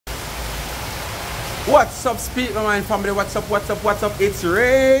What's up, Speak My Mind family? What's up, what's up, what's up? It's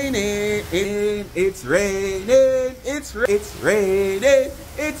raining, it's raining, it's raining,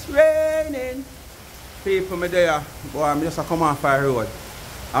 it's raining. People, me there, boy, I'm just a come off a road.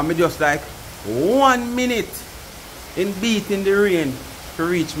 I'm just like 1 minute in beating the rain to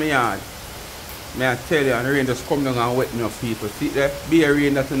reach my yard. May I tell you, and the rain just come down and wet me up, people. See there? Be a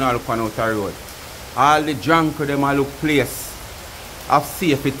rain that you not look on out the road. All the drunk of them a look place of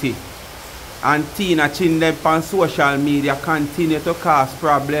safety. And Tina Chin them on social media continue to cause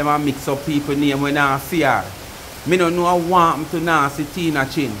problem and mix up people name when I see her. Me don't know what happened to Nancy Tina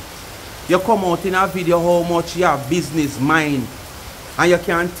Chin. You come out in a video how much you have business mind and you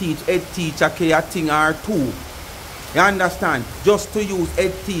can teach head teacher K a thing or two. You understand? Just to use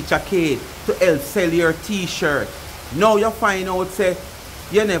head teacher K to help sell your t-shirt. Now you find out say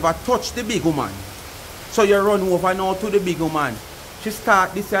you never touch the big woman. So you run over now to the big woman. She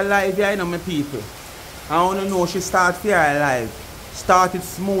start this live here, you know, my people. I want to know she start here live. Started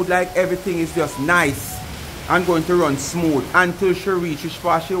smooth like everything is just nice. And going to run smooth until she reaches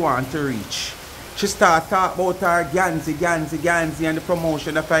where she want to reach. She start talk about her Ganzi and the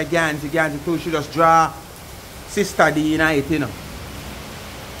promotion of her Ganzi till she just draw Sister D Unite, you know.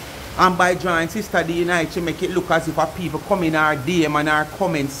 And by drawing Sister D Unite, she make it look as if her people come in her DM and her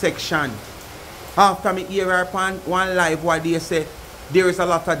comment section. After me hear her on one live what they say, there is a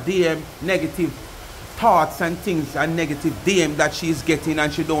lot of DM negative thoughts and things and negative DM that she's getting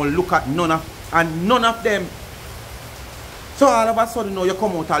and she don't look at none of them. So all of a sudden now you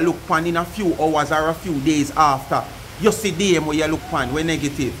come out and look pan in a few hours or a few days after. You see DM where you look pan, we're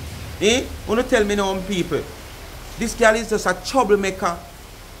negative. Eh? Wanna tell me now people, this girl is just a troublemaker.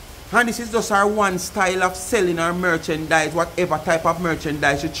 And this is just her one style of selling her merchandise, whatever type of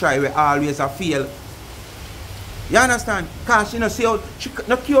merchandise she try, we always a fail. You understand? Because you know, see how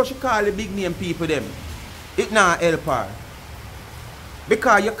she call the big name people them. It not help her.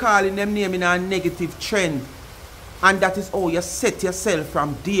 Because you're calling them name in a negative trend. And that is how you set yourself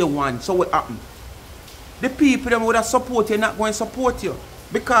from day one. So what happened? The people them would have support you, not going to support you.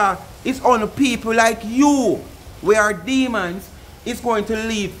 Because it's only people like you, we are demons, is going to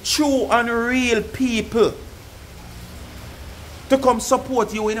leave true and real people to come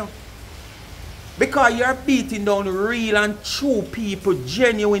support you, you know. Because you're beating down real and true people,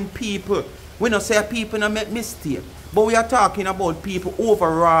 genuine people. We don't say people don't make mistakes, but we are talking about people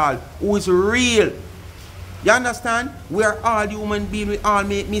overall who is real. You understand? We are all human beings, we all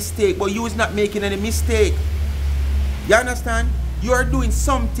make mistakes, but you is not making any mistake. You understand? You are doing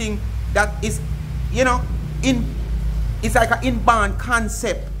something that is, you know, it's like an inborn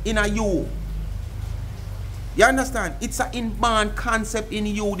concept in a you. You understand? It's an inborn concept in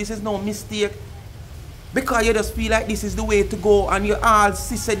you. This is no mistake. Because you just feel like this is the way to go and you all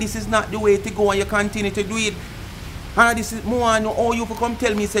say this is not the way to go and you continue to do it. And this is more and all you for come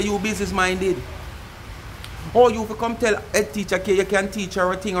tell me say you business minded. Or you for come tell a teacher okay, you can teach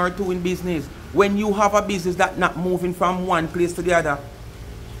her a thing or two in business. When you have a business that not moving from one place to the other.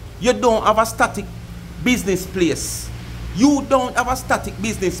 You don't have a static business place. You don't have a static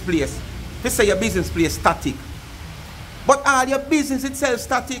business place. They say your business place static. But all your business itself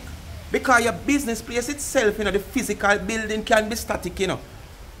static. Because your business place itself, you know, the physical building can be static, you know.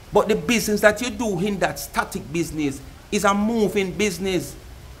 But the business that you do in that static business is a moving business.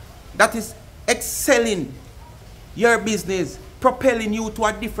 That is excelling your business, propelling you to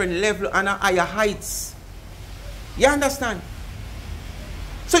a different level and a higher heights. You understand?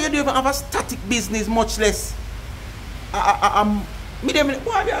 So you don't even have a static business, much less. And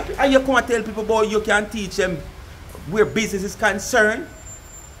you come and tell people, boy, you can teach them where business is concerned.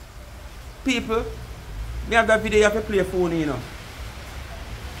 People, me have that video you have to play phone, you know.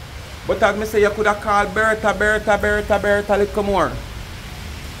 But as me say, you could have called Bertha, little more.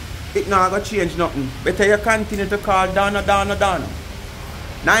 It not going to change nothing. Better you continue to call Donna.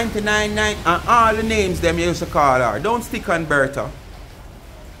 99 and all the names them you used to call her. Don't stick on Bertha.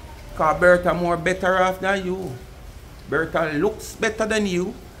 Because Bertha more better off than you. Bertha looks better than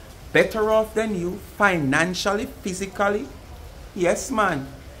you. Better off than you. Financially, physically. Yes, man.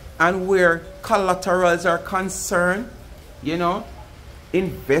 And where collaterals are concerned, you know,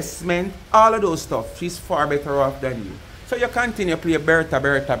 investment, all of those stuff, she's far better off than you. So you continue to play Bertha,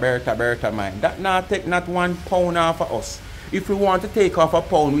 man. That not take not £1 off of us. If we want to take off a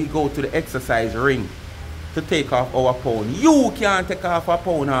pound, we go to the exercise ring to take off our pound. You can't take off a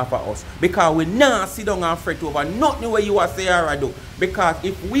pound off of us. Because we not sit down and fret over nothing where you are say or do. Because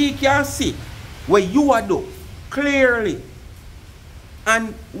if we can see what you are do clearly,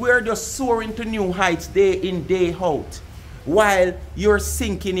 and we're just soaring to new heights day in, day out. while you're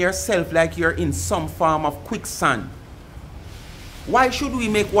sinking yourself like you're in some form of quicksand? Why should we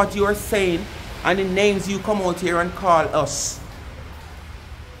make what you're saying and the names you come out here and call us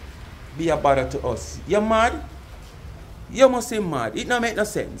be a bother to us? You're mad? You must be mad. It don't make no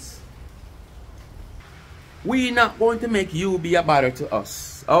sense. We're not going to make you be a bother to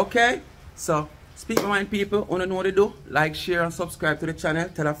us. Okay? So, speak my mind, people. You know what to do. Like, share, and subscribe to the channel.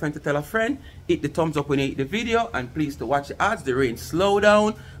 Tell a friend to tell a friend. Hit the thumbs up when you hit the video. And please to watch the ads. The rain slow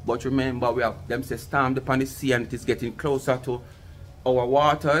down. But remember, we have them say storm upon the sea and it is getting closer to our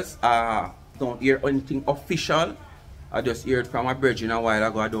waters. Don't hear anything official. I just heard from a brethren a while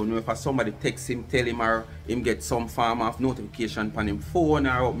ago. I don't know if somebody text him, tell him, or him get some form of notification on him phone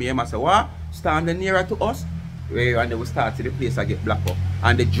or me and say, what? Standing nearer to us? And they will start to the place I get black up.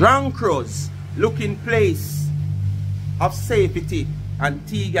 And the drunk crows looking place of safety and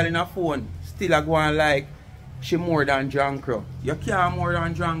T-girl in a phone still a going like she more than drunk crow. You can't more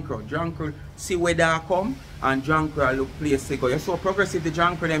than drunk crow. Drunk crow see where they come and drunk crow look place to go. You're so progressive the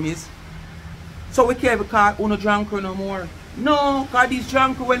drunk crow them is. So we can't call uno drunk crow no more. No, because these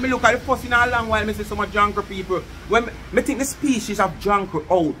drunk crow, when me look at the first in a long while, I see so much drunk crow people. When me think the species of drunk crow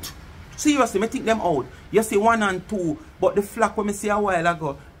out. Seriously, I think them out. You see 1 and 2, but the flock when I see a while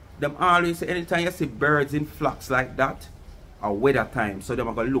ago, them always say anytime you see birds in flocks like that, or weather time, so them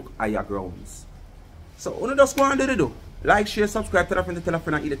are going to look higher grounds. So, you just go on do. Like, share, subscribe, tell a friend,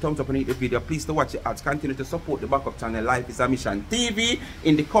 and hit the thumbs up and hit the video. Please to watch the ads. Continue to support the backup channel, Life is a Mission TV.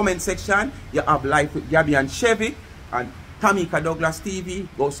 In the comment section, you have Life with Gabby and Chevy, and Tamika Douglas TV.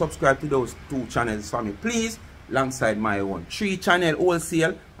 Go subscribe to those 2 channels for me, please. Alongside my own 3-channel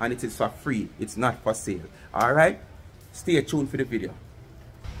wholesale, and it is for free. It's not for sale. Alright? Stay tuned for the video.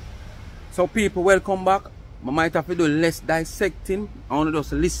 So people, welcome back. I might have to do less dissecting. I want to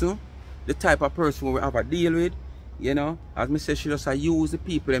just listen the type of person we have to deal with. You know, as me say, she just use the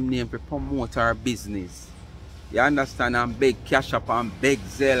people them name to promote our business. You understand? And beg Cashapp and beg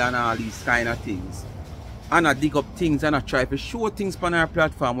Zelle and all these kind of things. And I dig up things and I try to show things on our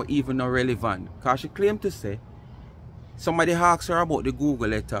platform were even not relevant. Because she claimed to say somebody asks her about the Google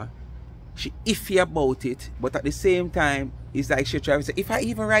letter. She iffy about it, but at the same time, it's like she tried to say, if I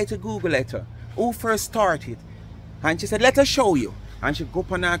even write a Google letter, who first started? And she said, let her show you. And she go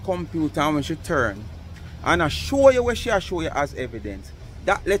up on her computer and when she turn, and I show you where she show you as evidence.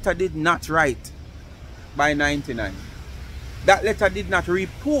 That letter did not write by 99. That letter did not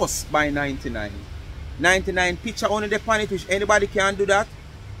repost by 99. 99 picture only the pan it, which anybody can do that.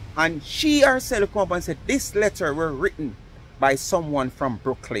 And she herself come up and said, this letter were written by someone from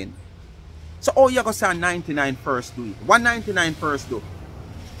Brooklyn. So all you gonna say 99 first do it. 199 first do.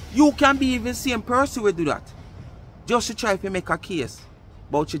 You can be even same person will do that. Just to try to make a case.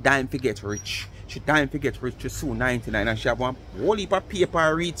 But she dying to get rich. She dying to get rich to sue 99. And she have one whole heap of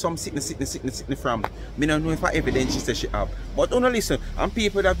paper read some sickness from. Me don't know if I evidence she says she have. But don't listen. And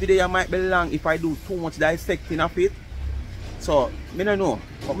people that video might be long if I do too much dissecting of it. So, I don't know,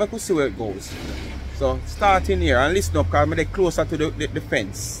 but I could see where it goes. So, starting here and listen up because I'm closer to the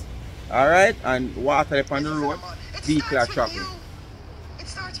fence. Alright? And water up on the road, vehicle are traveling. It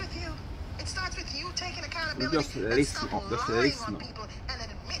starts with you. It starts with you taking accountability. Just listen up, just listen up. And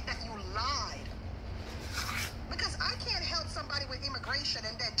admit that you lied. Because I can't help somebody with immigration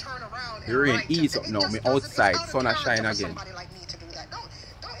and then turn around and the rain ease up now, me outside, sun is shining again. Somebody like me to do that. Don't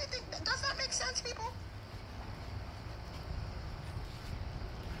you think, does that make sense, people?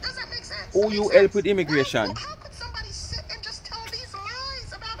 Does that make sense? Who you help with immigration? How could somebody sit and just tell these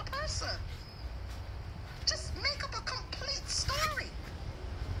lies about a person? Just make up a complete story.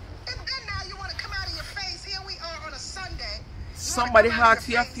 And then now you want to come out of your face. Here we are on a Sunday. Somebody asked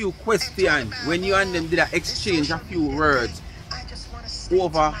you a few questions when you and them did that exchange a few words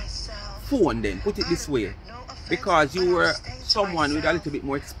over phone then. Put it this way. Because you were someone with a little bit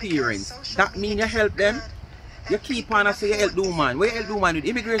more experience. That mean you help them? You keep on and say you help the woman. Where you help the woman with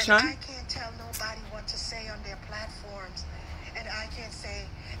immigration? I can't tell nobody what to say on their platforms. And I can't say,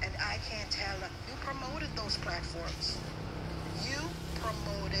 and I can't tell them. You promoted those platforms. You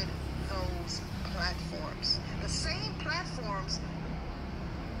promoted those platforms. The same platforms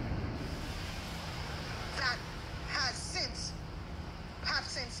that have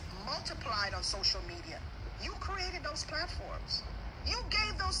since multiplied on social media. You created those platforms. You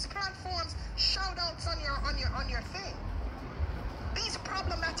gave those platforms shout outs on your thing. These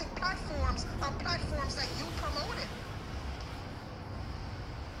problematic platforms are platforms that you promoted.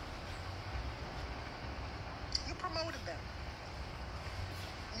 You promoted them.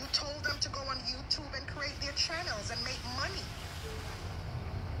 You told them to go on YouTube and create their channels and make money.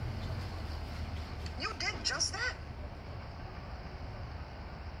 You did just that.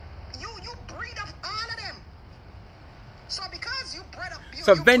 So because you bred up,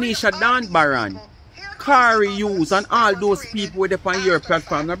 So Venetia Dan Baran, Kari Hughes and all those people with upon your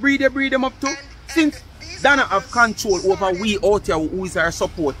platform. Now breed them up too. Since they don't have control over we out here who is our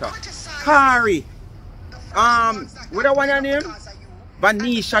supporter. Kari, what I want your name?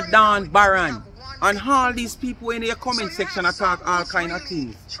 Venetia Dan Baran. And all these people in your comment section attack all kind of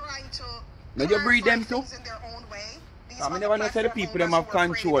things. Now you breed them too? I never know say the people them have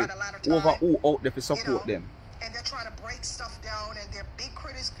control over who out there to support them. And they're trying to break stuff down and they're big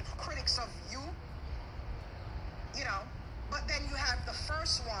critics of you. You know. But then you have the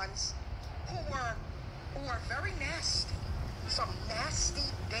first ones who are very nasty. Some nasty,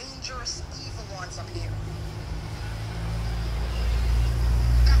 dangerous, evil ones up here.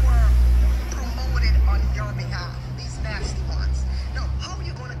 That were promoted on your behalf. These nasty ones. Now, how are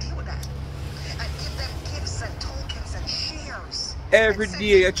you going to deal with that? And give them gifts and tokens and shares. Every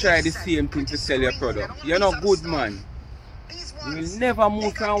day you try the same thing to sell your product. You're not good, man. You will never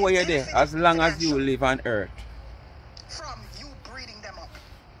move from where you're there as long as you live on earth. From you breeding them up.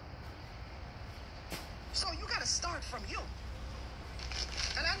 So you got to start from you.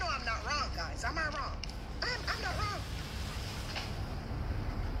 And I know I'm not wrong, guys. Am I wrong? I'm not wrong.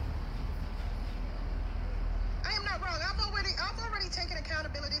 I am not wrong. I've already taken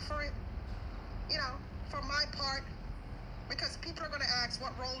accountability for it. You know, for my part. Because people are going to ask,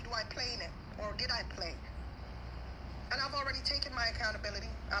 what role do I play in it? Or did I play? And I've already taken my accountability.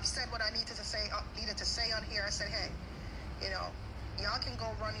 I've said what I needed to say on here. I said, hey, you know, y'all can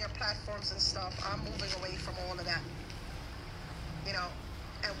go run your platforms and stuff. I'm moving away from all of that. You know,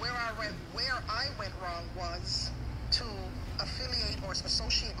 and where I went wrong was to affiliate or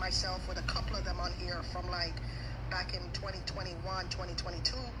associate myself with a couple of them on here from like back in 2021,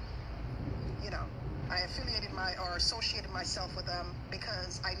 2022. You know. I associated myself with them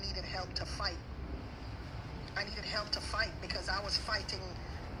because I needed help to fight. I needed help to fight because I was fighting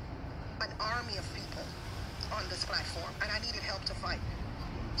an army of people on this platform and I needed help to fight.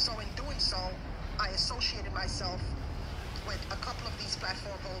 So in doing so, I associated myself with a couple of these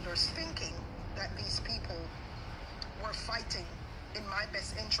platform holders thinking that these people were fighting in my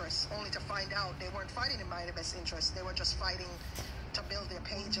best interest, only to find out they weren't fighting in my best interest. They were just fighting to build their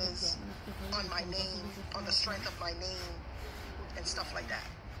pages on my name, on the strength of my name, and stuff like that.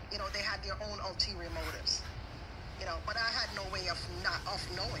 You know, they had their own ulterior motives. You know, but I had no way of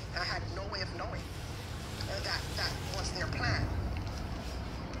knowing. I had no way of knowing that was their plan.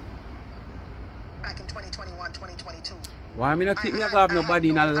 Back in 2021, 2022. Why me not think me have nobody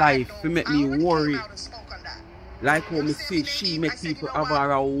in a life to make me worry? Like how me see she make people have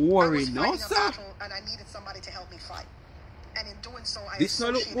a worry, no sir? And I needed somebody to help me fight. And in doing so, I this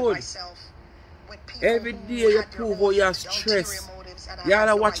not look good. Myself with people every day you prove how you're stressed. You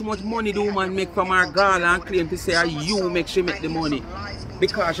gotta watch how much money the woman make from her girl and claim to say you make she make the money.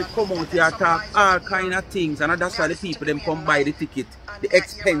 Because she come out here talk all kind of things and that's why the people them come buy the ticket, the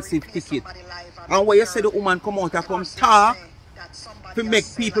expensive ticket. And when you say the woman come out and come talk to make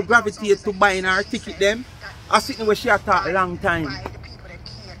people gravitate to buying her ticket them, I sitting where she a talk a long time.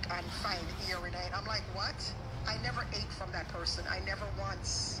 I never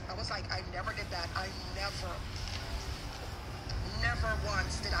once, I was like, I never did that. I never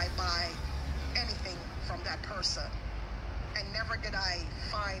once did I buy anything from that person. And never did I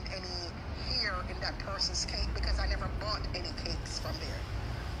find any hair in that person's cake because I never bought any cakes from there.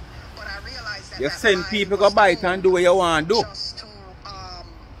 But I realized that you send people go buy it and do what you want to do.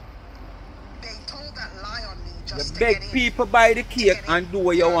 They told that lie on me just you beg people buy the cake and do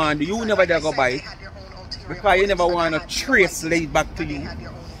what you want to do. You never dare go buy it. Because you never want to trace laid back to you.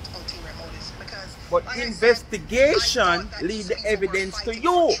 But investigation lead the evidence to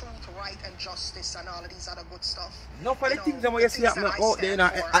you. No for the things that you see happening out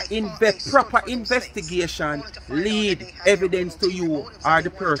there, proper investigation lead evidence to you or the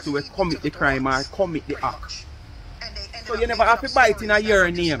person who commit the crime or commit the act. So you never have to buy it in your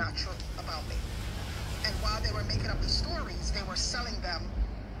name. And while they were making up the stories, they were selling them.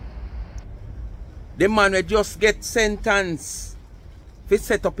 The man will just get sentenced to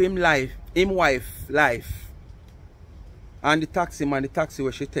set up him wife life. And the taxi man, the taxi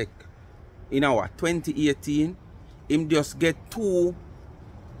where she take in our 2018, him just get 2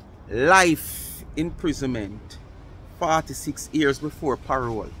 life imprisonment, 46 years before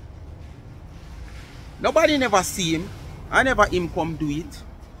parole. Nobody never see him. I never him come do it.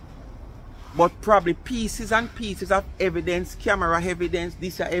 But probably pieces and pieces of evidence, camera evidence,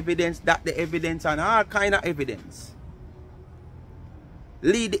 this evidence, that the evidence, and all kind of evidence.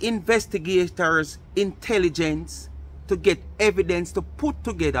 Lead the investigators' intelligence to get evidence to put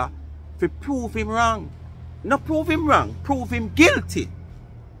together to prove him wrong. Not prove him wrong, prove him guilty.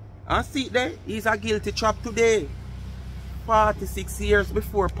 And see there, he's a guilty trap today. 46 years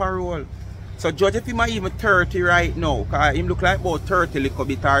before parole. So judge if him are even 30 right now, because him look like about 30 little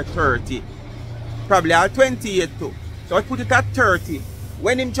bit or 30. Probably at 28 too. So I put it at 30.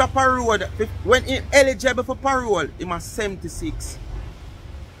 When him drop a road, when him eligible for parole, him at 76.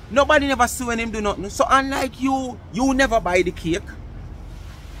 Nobody never see when him do nothing. So unlike you, you never buy the cake.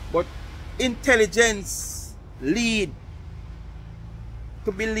 But intelligence lead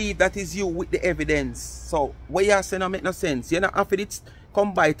to believe that is you with the evidence. So what you saying don't make no sense. You're not after it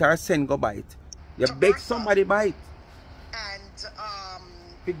come bite or send go bite. You beg somebody bite. And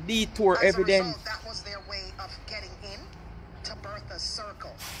to detour as evidence. a result, that was their way of getting in to Bertha's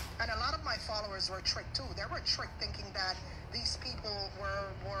circle. And a lot of my followers were tricked too. They were tricked thinking that these people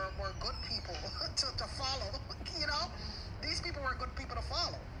were good people to follow. You know? These people were good people to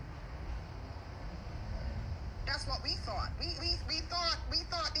follow. That's what we thought. We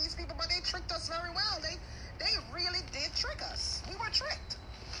thought these people, but they tricked us very well. They really did trick us. We were tricked.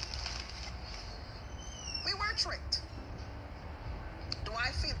 We were tricked.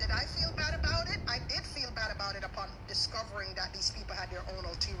 Did I feel bad about it? I did feel bad about it upon discovering that these people had their own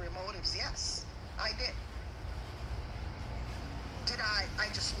ulterior motives. Yes, I did. Did I? I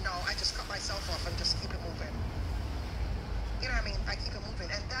just cut myself off and just keep it moving. You know what I mean? I keep it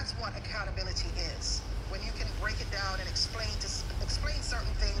moving, and that's what accountability is. When you can break it down and explain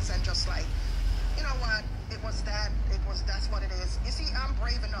certain things and just like, you know what, that's what it is. You see, I'm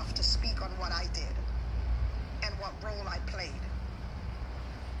brave enough to speak on what I did and what role I played.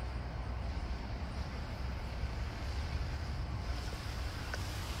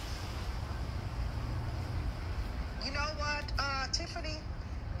 You know what, Tiffany,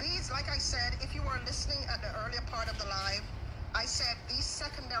 these, like I said, if you were listening at the earlier part of the live, I said these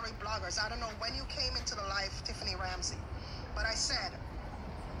secondary bloggers, I don't know when you came into the live, Tiffany Ramsey, but I said,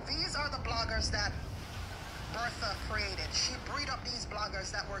 these are the bloggers that Bertha created. She breed up these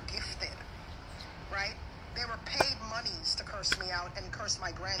bloggers that were gifted, right? They were paid monies to curse me out and curse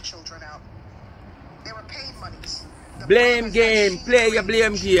my grandchildren out. They were paid monies. The blame game, play your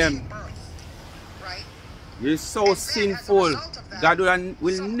blame game. Right? You're so sinful. God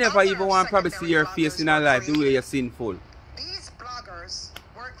will never even want to probably see your face in our life the way you're sinful. These bloggers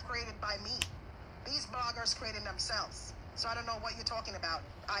weren't created by me. These bloggers created themselves. So I don't know what you're talking about.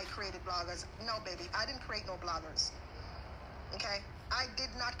 I created bloggers. No, baby, I didn't create no bloggers. Okay? I did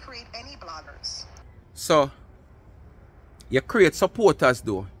not create any bloggers. So, you create supporters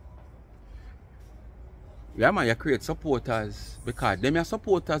though. Yeah man, you create supporters. Because them your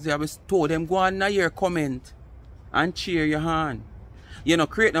supporters, you have told them go on your comment and cheer your hand. You know,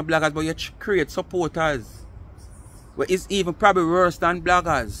 create no bloggers, but you create supporters. Well, it's even probably worse than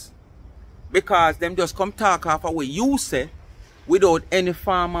bloggers. Because them just come talk off of what you say without any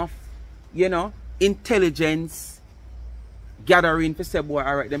form of, you know, intelligence gathering for say, boy,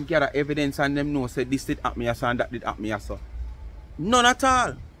 alright, them gather evidence and them know say this did happen me so and that did happen me so. None at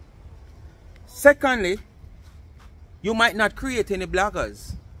all. Secondly, you might not create any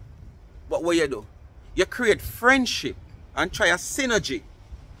bloggers. But what you do? You create friendship and try a synergy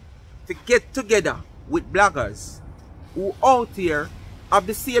to get together with bloggers who out here have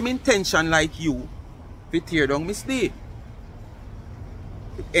the same intention like you to tear down mistake.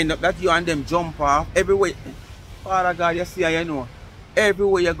 It end up that you and them jump off everywhere. Father God, you see how you know.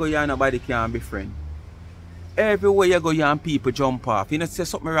 Everywhere you go, you and nobody can be friend. Everywhere you go, you and people jump off. You know, say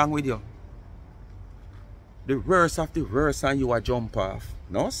something wrong with you. The worst of the worst and you are jump off.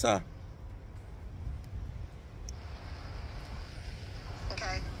 No, sir.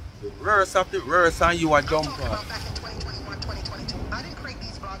 Okay. The worst of the worst and you are jump I'm talking off. about back in 2021, 2022. I didn't create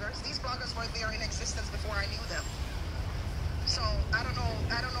these bloggers. These bloggers were there in existence before I knew them. So I don't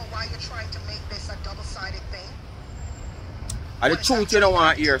know why you're trying to make this a double-sided thing. And the truth you don't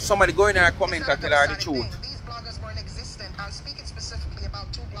want to hear. Somebody go in there and comment and tell her the truth. These bloggers weren't existent. I'm speaking specifically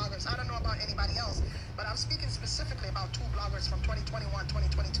about two bloggers. I don't know about anybody else, but I'm speaking specifically about two bloggers from 2021,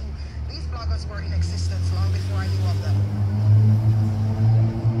 2022. These bloggers were in existence long before I knew of them.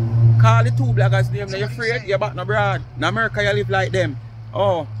 Call the two bloggers name. Now you're afraid? You're back in abroad. In America you live like them.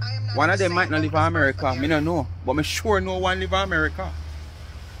 Oh, one of them might not live in America. I don't know. But I sure know one live in America.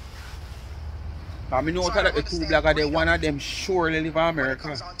 I know that the two bloggers, there, one of them surely live in America.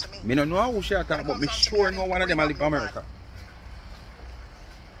 I don't know who she talk about, but I sure know one of them live in America.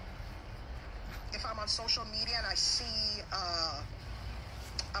 If I'm on social media and I see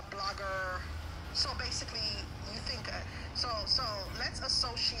a blogger, so basically you think, so let's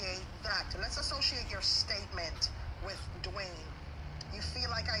associate that. Let's associate your statement with Dwayne. You feel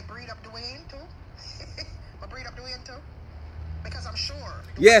like I breed up Dwayne too? I breed up Dwayne too? Because I'm sure.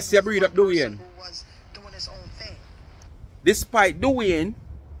 Yes, you breed up Dwayne. Who was doing his own thing. Despite Dwayne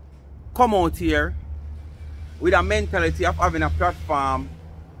come out here with a mentality of having a platform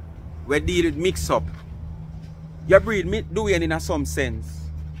where deal with mix up. You breed Dwayne in some sense.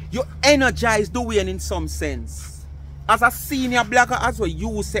 You energize Dwayne in some sense. As a senior blogger, as what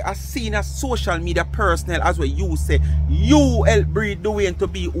you say, a senior social media personnel, as what you say, you help breed Dwayne to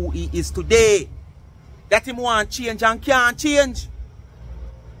be who he is today. That him want change and can't change.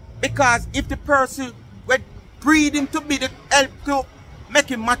 Because if the person would breed him to be the help to make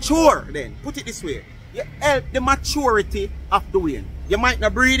him mature, then put it this way, you help the maturity of Dwayne. You might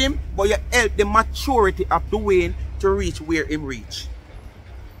not breed him, but you help the maturity of Dwayne to reach where him reach.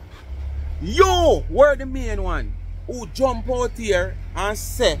 You were the main one who jump out here and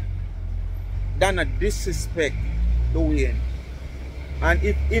say that not disrespect Dwayne. And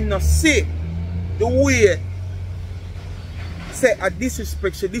if him not see the way say a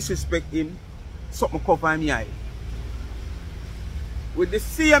disrespect, she disrespect him, something cover him eye. With the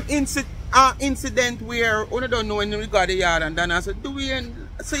same incident where I don't know when we got the yard and then I said, Dwayne,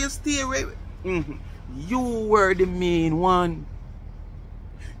 so you stay away. You were the main one.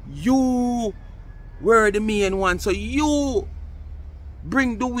 You were the main one. So you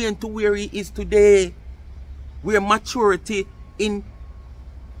bring Dwayne to where he is today. Where maturity in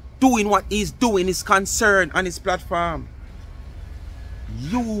doing what he's doing is concerned on his platform.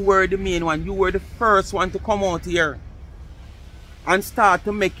 You were the main one. You were the first one to come out here and start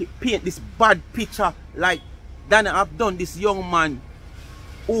to make it paint this bad picture like Dana have done this young man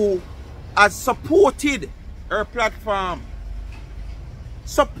who has supported her platform,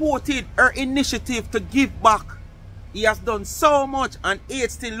 supported her initiative to give back. He has done so much and yet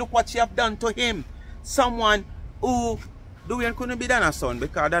still look what she have done to him. Someone who Dwayne couldn't be Dana's son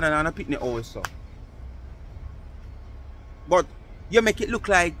because Dana not pick me also. But you make it look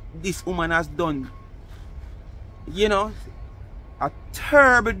like this woman has done, you know, a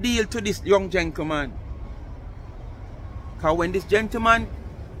terrible deal to this young gentleman. Because when this gentleman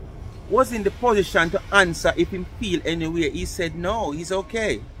was in the position to answer if he feel anyway, he said, no, he's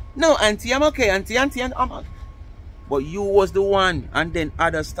okay. No, auntie, I'm okay. Auntie, I'm okay. But you was the one, and then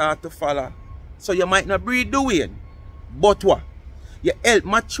others start to follow. So you might not breed Dwayne. But what? You help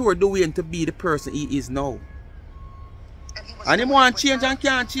mature Dwayne to be the person he is now. And him want change and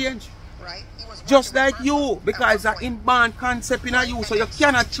can't change. Right? Just like you, because it's an inborn concept in you, so you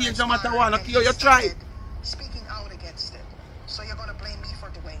cannot change no matter what. Okay, you try. Speaking out against it. So you're gonna blame me for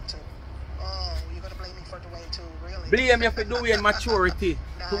Dwayne too. Oh, you're gonna blame me for Dwayne too, really? Blame you for Dwayne maturity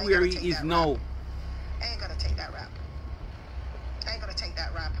to where he is now. I ain't gonna take that rap. I ain't gonna take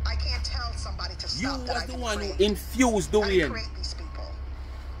that rap. I can't tell somebody to stop. You was the one who infused Dwayne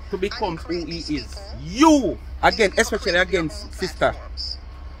to become who he is. You, again, especially against sister.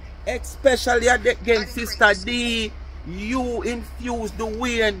 Especially against Sister D, you infused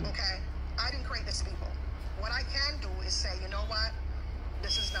Dwayne. Okay, I didn't create this people. What I can do is say, you know what?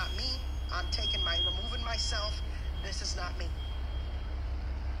 This is not me. I'm removing myself. This is not me.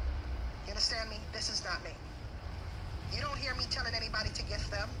 You understand me? This is not me. You don't hear me telling anybody to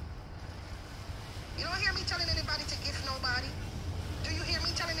gift them. You don't hear me telling anybody to gift nobody. Do you hear me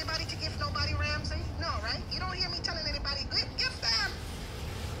telling anybody to gift nobody, Ramsey? No, right? You don't hear me telling anybody, gift them.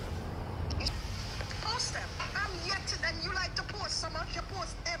 Post them. I'm yet to them. You like to post so much. You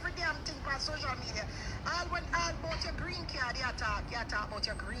post every damn thing on social media. All about your green card, you talk about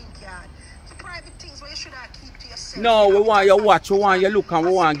your green card. The private things where you should have keep to yourself. No, we want you watch, we want you look, and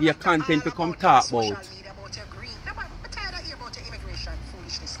we want to give you content to come talk about.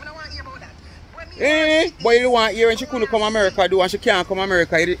 But you want to hear and she couldn't come to America do and she can't come to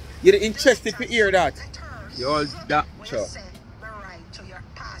America. You're interested to hear that. You're that sure.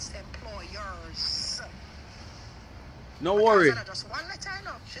 No worry.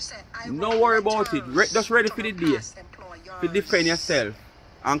 No worry about it. Just ready for the day. To defend yourself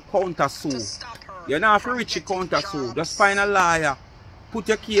and counter sue. You're not for rich counter sue. Just find a lawyer. Put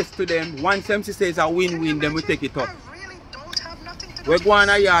your case to them. Once them says it's a win-win, then we take it up. We go on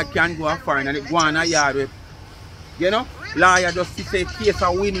a yard can go a foreign and it go on a yard with, you know, lawyer just say case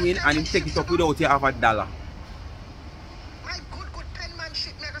a win-win and him take it up without you have $1. My good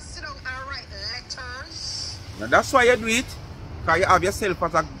penmanship never sit down and write letters. Now that's why you do it. Because you have yourself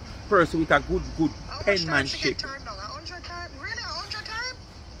as a person with a good penmanship. Turned down 100 times? Really 100 times?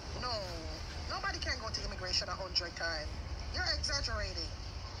 No. Nobody can go to immigration 100 times. You're exaggerating.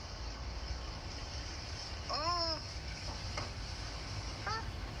 Oh.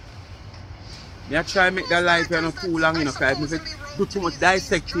 I try to make that life not too long, you know, because if you do too much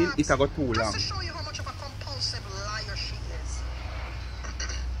dissecting, it's going to go too long. Just to show you how much of a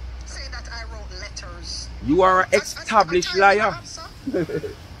You are an I established tell you what I liar. have,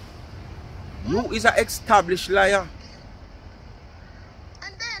 sir. You is an established liar.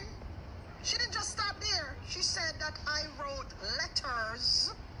 And then she didn't just stop there. She said that I wrote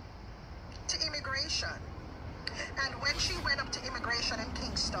letters to immigration. And when she went up to immigration in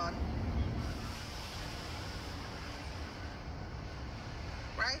Kingston,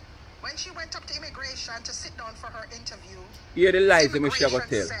 right? When she went up to immigration to sit down for her interview, Hear the lies that she ever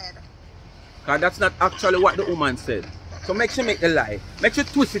tell. said, Because that's not actually what the woman said. So make she make the lie. Make she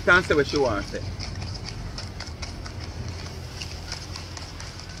twist it and say what she wants to say.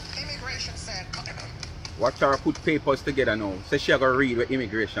 immigration said, Watch her put papers together now. Say she gonna read what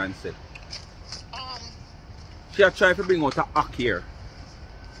immigration said. She a try to bring out a act here.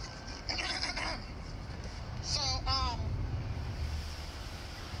 So,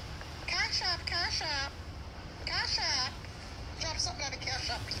 Cashapp. Drop something on the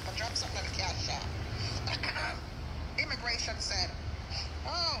Cashapp, people. Drop something on the Cashapp. Immigration said,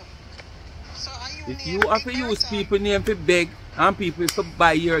 oh, so are you If you have to use people name to beg and people to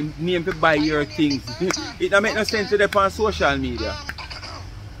buy your name to buy your things, it don't make no sense to them on social media.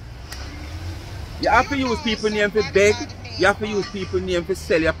 You have to use people name to beg, you have to use people name to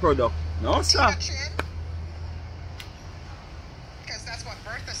sell your product. No, sir. Because that's what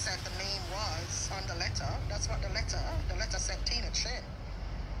Bertha said the name was on the letter. That's what the letter said Tina Chin.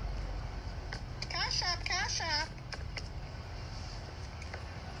 Cashapp.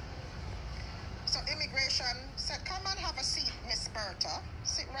 So immigration said, come and have a seat, Miss Bertha.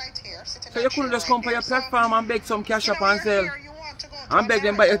 Sit right here. Sit in So you couldn't just come for your platform and beg some cash up and sell. And beg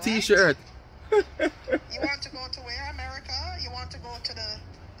them buy a t-shirt. You want to go to where, America? You want to go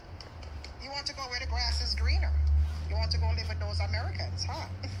where the grass is greener. You want to go live with those Americans, huh?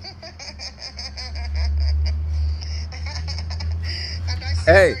 And I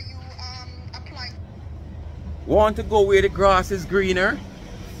see Hey. where you apply. Want to go where the grass is greener?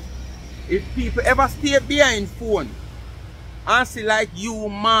 If people ever stay behind phone and see like you,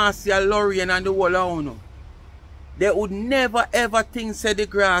 Marcia, Lorraine and the whole of you, they would never ever think say the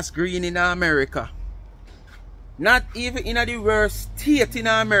grass green in America. Not even in the worst state in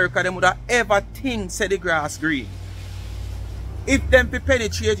America, they would have ever think say the grass green. If them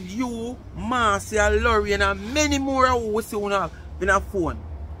penetrate you, Marcia, Lorraine and many more who we see on a phone,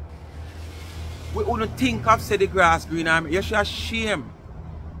 we wouldn't think of say the grass green. You should shame.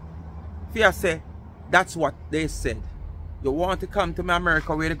 Fear say, that's what they said. You want to come to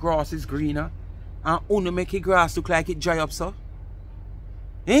America where the grass is greener and only make the grass look like it dry up, so?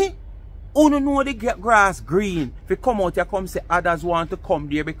 Eh? Only know the grass green. If you come out here, come say others want to come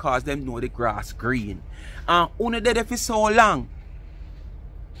there because them know the grass green. And only there for so long.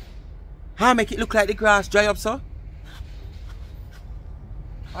 How make it look like the grass dry up, so?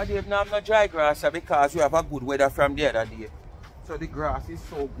 I didn't have no dry grass because we have a good weather from the other day. So the grass is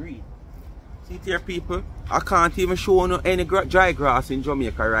so green. See here, people, I can't even show no any dry grass in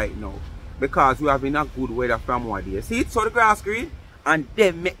Jamaica right now because we having a good weather from one day. See it, so the grass green, and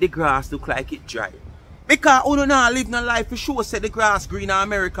then make the grass look like it dry. Because you not live no life for sure say the grass green in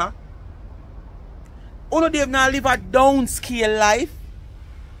America. You they not live a downscale life,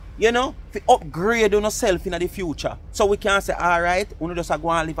 you know, to upgrade yourself in the future. So we can say, alright, you just go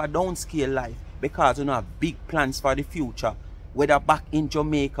and live a downscale life because you have big plans for the future. Whether back in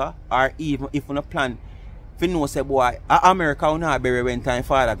Jamaica or even if you plan if you know say boy America will not bury when time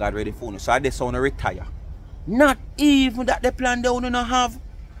Father God ready for you. So they want to retire. Not even that the plan they will not have.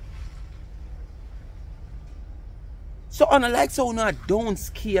 So unlike so not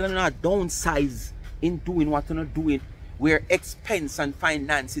downscale and not downsize in doing what you're not doing where expense and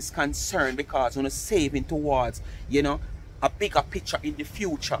finance is concerned because you're saving towards, you know, a bigger picture in the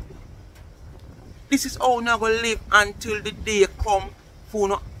future. This is how you're going to live until the day come for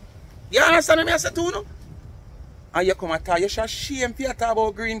you. You understand what I say to you? And you come and tell you should shame for you talk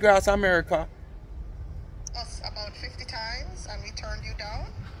about green grass America. Us about 50 times and we turned you down.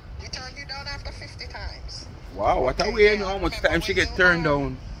 We turned you down after 50 times. Wow, what a way you know how much time she get turned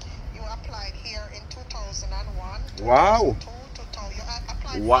down. You applied here in 2001. Wow. 2002, you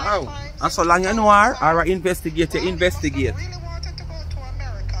applied Wow. 5 times And so in long you know her, 2005. or investigate, you Well, investigate. You must have really wanted to go to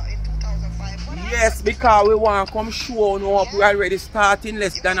America in 2005. What Yes, happened? because we want to come show you up. We already start in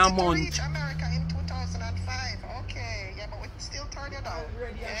less You than a wanted to month. reach America in 2005. Okay, yeah, but we still turned you down.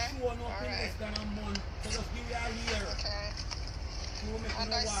 Already Yeah? shown up in Alright. less than a month. So just give you a year. Okay. You make And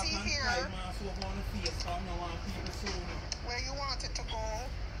me I walk see and here- cry, man, so I want to face, so I don't want people to know. Where you wanted to go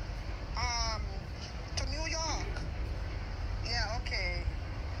to New York. Yeah, okay.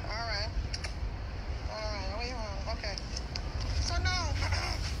 Alright. Alright, okay. So now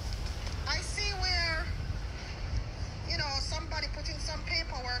I see where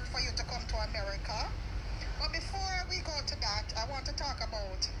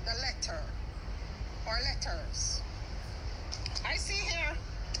about the letter or letters. I see here,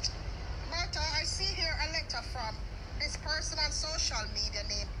 Martha, I see here a letter from this person on social media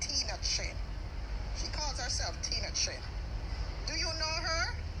named Tina Chin. She calls herself Tina Chin. Do you know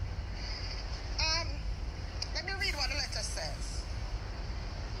her? Let me read what the letter says.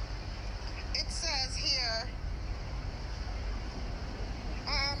 It says here,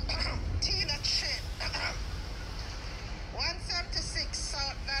 Tina Chin, 176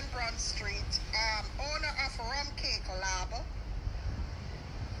 South Van Brunt Street, owner of Rum Cake Lab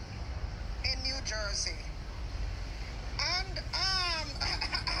in New Jersey. And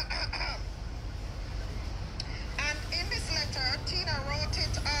and in this letter, Tina wrote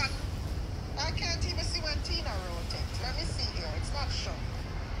it on, I can't even see when Tina wrote it. Let me see here. It's not shown.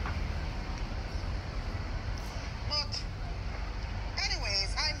 But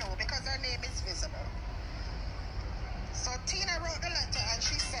anyways, I know because her name is visible. So Tina wrote the letter and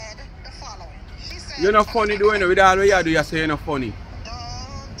she said the following. She said, you're not funny doing it with all what you do, you say you're not funny.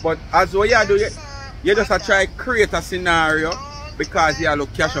 But as what you do, you just try to create a scenario because you look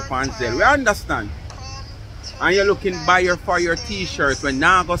Cashapp and Zelle. We understand. And you're looking buyer for your t-shirts when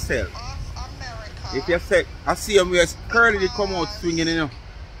now go sell. If you say, I see him where Curly did come out swinging, you know.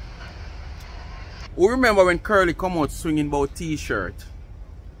 We remember when Curly come out swinging about t-shirt.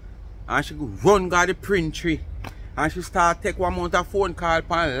 And she go run got the print tree. And she start take one amount of phone call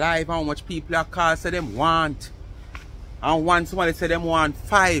upon live how much people are call say them want. And one somebody say them want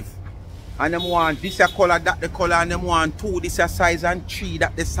 5. And them want this a color, that the color, and them want 2, this a size, and 3,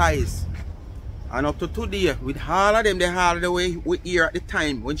 that the size. And up to today, with all of them, they all the way we hear at the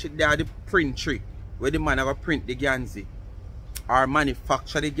time when she did the print tree, where the man have print the Ganzi. Or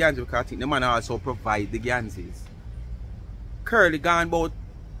manufacture the Ganzi, because I think the man also provide the Ganzis. Curly gone about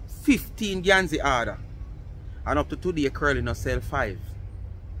 15 Ganzi order. And up to today, Curly not sell 5.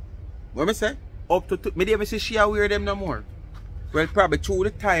 What me say? Up to me never see she wear them no more. Well, probably through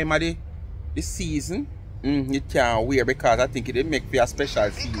the time of the season, you can't wear because I think it didn't make for a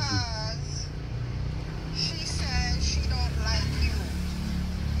special season. Because she says she don't like you.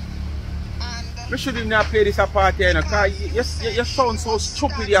 And we shouldn't not play this apart here, because you sound so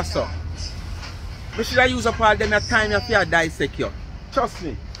stupid yourself. We should have used up all them time if you dissect you. Trust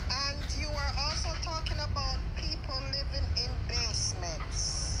me. And you were also talking about people living in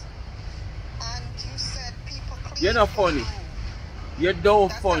basements. And you said people clean. You're not funny. You're down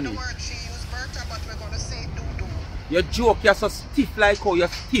That's funny. not the word she used, Berta, but we're going to say doo-doo. You joke, you're so stiff like how you're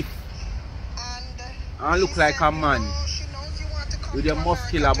stiff. And look like a man with your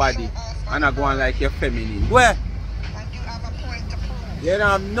muscular body. And I go on like you're feminine. Where? And you have a point to prove. You don't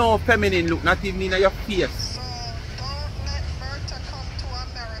have no feminine look, not even in your face. So don't let Berta come to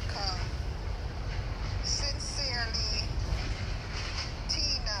America. Sincerely,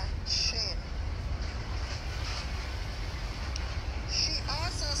 Tina Chin. She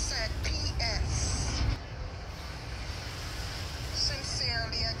also said P.S.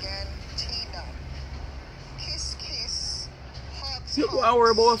 Sincerely again, Tina. Kiss, kiss. Hugs, You go and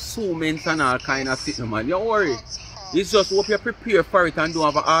worry about assuments and all kind of shit, man. You worry. It's just hope you prepare for it and don't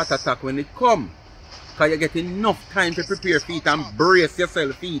have a heart attack when it comes. Because you get enough time to prepare for it and brace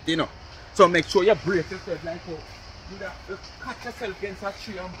yourself for it, you know. So make sure you brace yourself like how do that. Just catch yourself against a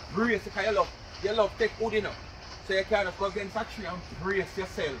tree and brace it, because you love take wood, you know. So you can't go against a tree and brace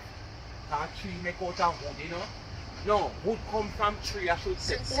yourself. Because a tree make out of wood, you know. No, wood come from tree, I should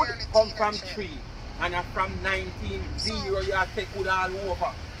say. Wood come from tree. And from 1900 you have to take wood all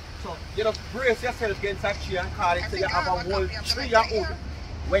over. So you just brace yourself against a tree and call it so you have a whole tree of wood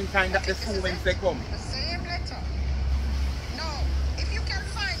when time that the students they come. The same letter. No, if you can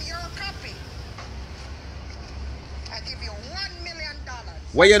find your copy, I give you $1 million.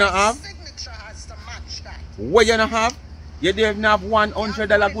 What you not have? Signature has to match that. What you not have? You don't have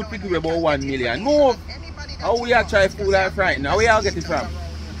 $100 good to give about 1 million. Move! How we are trying to fool life right now? Where you get it from?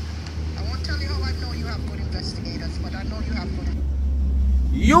 I won't tell you how I know you have good investigators, but I know you have good.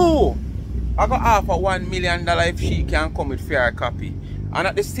 You! I got offer $1 million if she can come with fair copy. And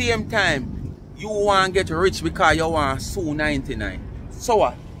at the same time, you want to get rich because you want sue 99. So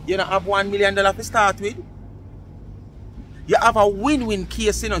what? You don't have $1 million to start with? You have a win-win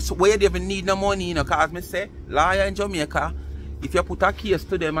case, you know, so where you don't even need no money, you know, because me say, lawyer in Jamaica, if you put a case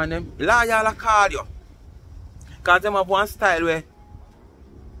to them and them, lawyer will call you. Because them have one style where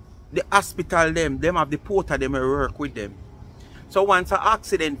the hospital them have the porter them work with them. So once an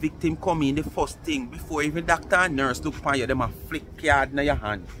accident victim come in, the first thing, before even doctor and nurse look for you, them a flick card in your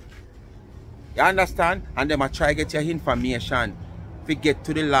hand. You understand? And them a try to get your information to get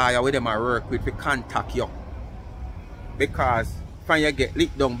to the lawyer where them a work with to contact you. Because and you get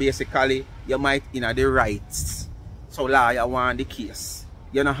lit down, basically, you might in the rights. So lawyer want the case.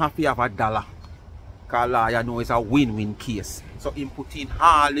 You don't have to have $1. Because lawyer know it's a win-win case. So him put in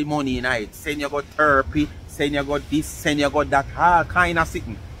all the money in it. Saying you got therapy, saying you got this, saying you got that, all kind of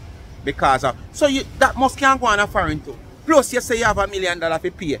thing. Because so you that must can go on a foreign too. Plus you say you have $1 million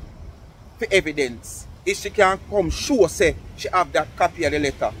to pay for evidence. If she can come show say she have that copy of the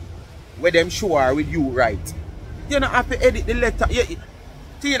letter where them show her with you right. You don't have to edit the letter.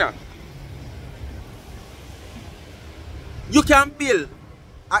 Tina, you can build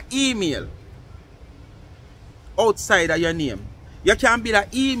an email outside of your name. You can build an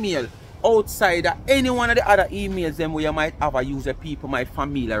email outside of any one of the other emails them where you might have a user people might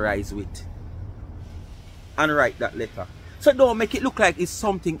familiarize with. And write that letter. So don't make it look like it's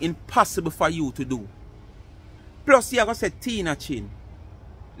something impossible for you to do. Plus you're going to say Tina Chin.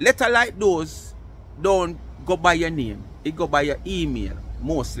 Letter like those don't go by your name. It go by your email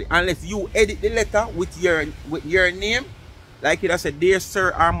mostly. Unless you edit the letter with your name. Like it said, dear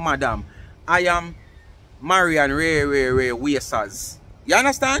sir or madam, I am Marian Ray Wasers. You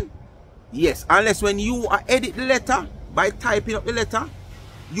understand? Yes. Unless when you edit the letter by typing up the letter,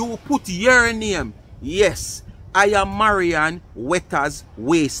 you put your name. Yes. I am Marian Wetters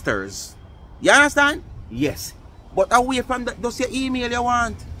Wasters. You understand? Yes. But away from that, just your email you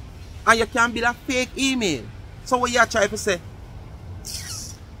want. And you can build a fake email. So what you are trying to say?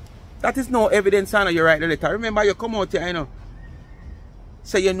 That is no evidence on you write the letter. Remember you come out here, you know.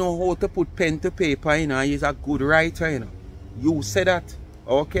 So you know how to put pen to paper, you know. He's a good writer, you know. You say that.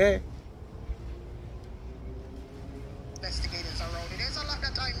 Okay? Investigators around it. There's a lot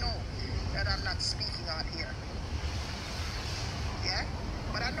that I know that I'm not speaking on here. Yeah?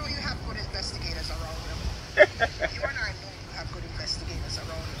 But I know you have good investigators around you. You and I know you have good investigators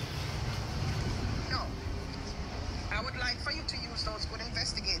around you. No. I would like for you to use those good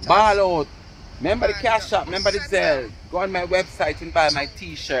investigators. Ball out. Remember the Cashapp, remember the Zelle. Go on my website and buy my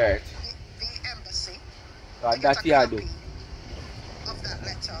t-shirt. The embassy. That you do. Of that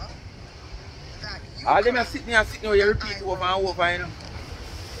letter that you all them are sitting here, you repeat over and over, you know.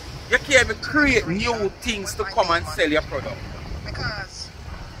 You can't even create new things to come and sell your product. Because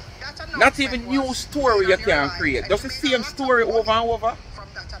not even new story you can create. Just the same story over and over. From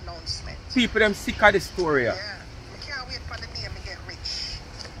that announcement. People them sick of the story. Yeah. I can't wait for the day I get rich.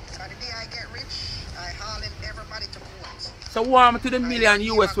 So the day I get rich, I haul in everybody to court. So what happened to the million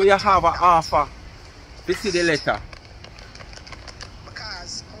US where you have an offer to see the letter?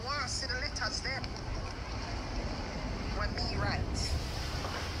 Because I want to see the letters then. When me write.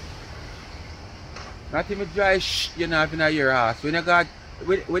 Not even dry you know having a your ass. When you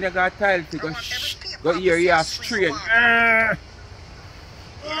got title to go go hear your ass straight.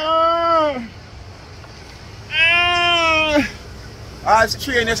 As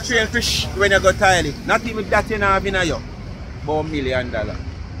train is train fish when you go tile. Not even that you know having a you. About $1 million.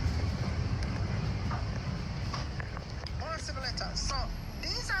 So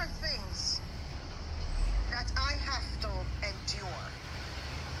these are things that I have to endure.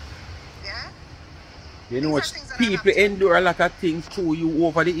 Yeah? You know what people endure a lot of things to you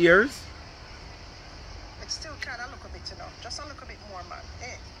over the years? It's still kind of look a bit enough. Just a little bit more, man.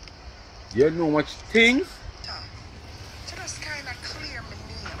 Eh? You know much things? To just kind of clear my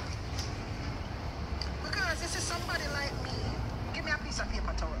name. Because this is somebody like me. Give me a piece of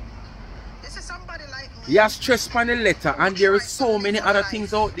paper, Toro. This is somebody like me. You have stress on the letter and there is so many other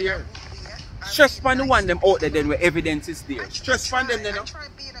things out there. Stress on the one them out there then where evidence is there. Stress on them then.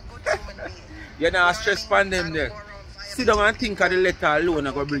 You know, stress on them there. Sit down and think of the letter alone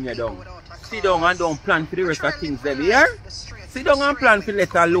and go bring you down. Sit down and don't plan for the rest of things them, yeah? Sit down and plan for the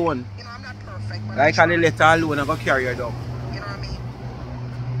letter alone. Like on the letter alone and go carry you down. You know what I mean?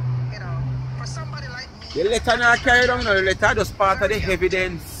 You know, for somebody like me. The letter not carry down, no, the letter just part of the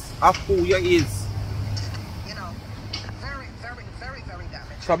evidence of who you is. You know, very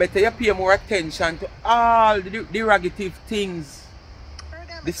damaging. So better you pay more attention to all the derogative things.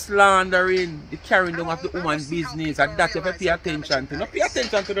 The slandering, the carrying down of the woman's business, and that you have to pay attention to. Not pay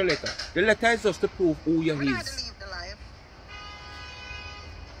attention to the letter. The letter is just to prove who you is.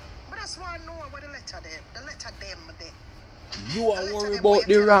 But that's why I know what the letter there. The letter them there. You are worried about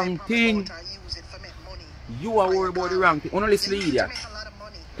the wrong thing. You are worried about the wrong thing. Only listen to the idiot.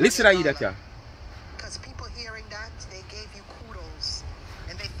 Listen to the idiot, yeah. Because people hearing that, they gave you kudos.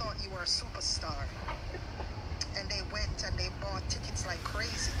 And they thought you were a superstar. And they went and they bought tickets like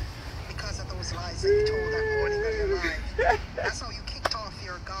crazy because of those lies that you told that morning on your live. That's how you kicked off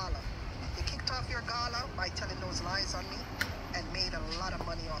your gala. You kicked off your gala by telling those lies on me and made a lot of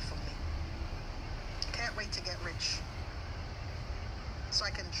money off of me. Can't wait to get rich. so I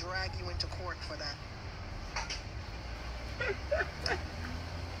can drag you into court for that.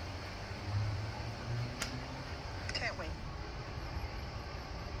 Can't wait.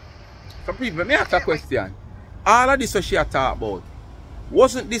 Some people may ask a question. All of this what she talk about,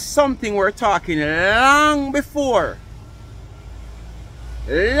 wasn't this something we're talking long before?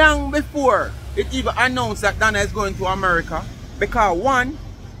 Long before it even announced that Donna is going to America? Because one,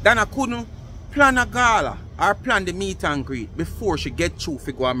 Donna couldn't plan a gala or plan the meet and greet before she get through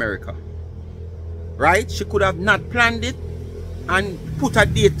to go America. Right? She could have not planned it and put a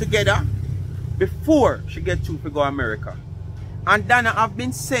date together before she get through to go America. And Donna have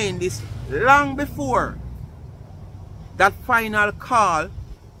been saying this long before that final call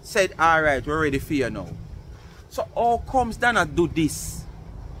said, alright, we're ready for you now. So how comes Donna do this?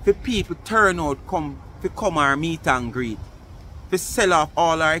 For people turn out to come our meet and greet. To sell off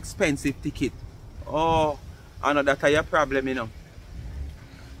all our expensive ticket. Oh, I know that's your problem, you know.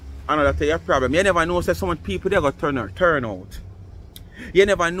 I know that's your problem. You never know, say, so many people they got turn out. You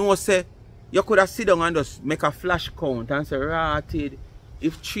never know, say, you could have sit down and just make a flash count and say, rated,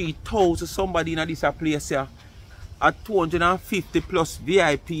 if 3,000 somebody in this place here, a 250 plus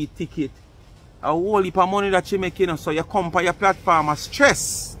VIP ticket, a whole heap of money that you make, you know, so you come on your platform and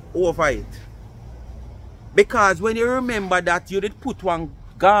stress over it. Because when you remember that you did put one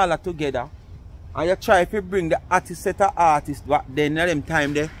gala together and you try to bring the artist set of artists back then at them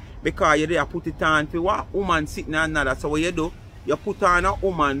time there, because you did put it on for one woman sitting on another. So what you do, you put on a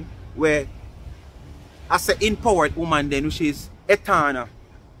woman where as an empowered woman then, which is Etana.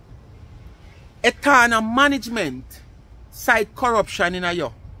 Etana management side corruption in a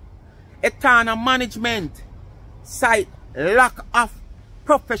yo. Etana management side lack of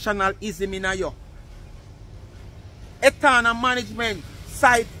professionalism in a yo. Etana management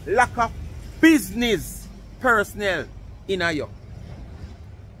side lack of business personnel in a yo.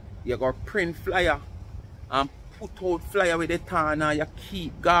 You go print flyer and put out flyer with Etana, you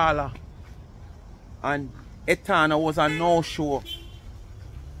keep gala. And Etana was a no-show.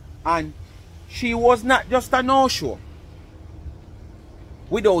 And she was not just a no-show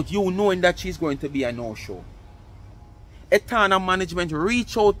without you knowing that she's going to be a no-show. Etana management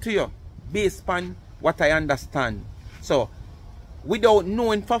reach out to you based on what I understand. So, without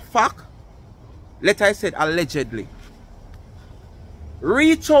knowing for fact, let I said allegedly,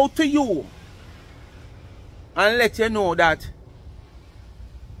 reach out to you and let you know that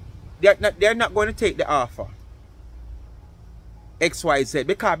they're not going to take the offer. XYZ.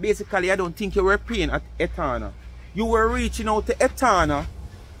 Because basically I don't think you were paying at Etana. You were reaching out to Etana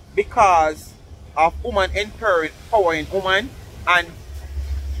because of woman empowering woman, and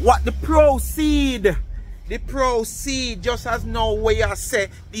what the proceed just as no way I say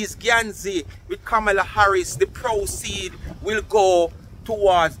these Ganzi with Kamala Harris, the proceed will go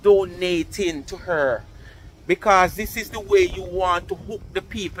towards donating to her. Because this is the way you want to hook the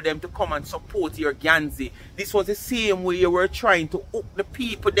people them to come and support your Ganzi. This was the same way you were trying to hook the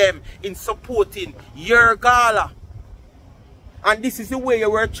people them in supporting your gala. And this is the way you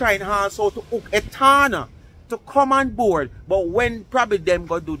were trying also to hook Etana to come on board. But when probably them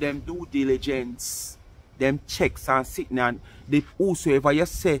go do them due diligence, them checks and sitting and whosoever you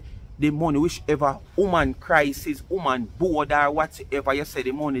say the money, whichever woman crisis, woman board or whatever you say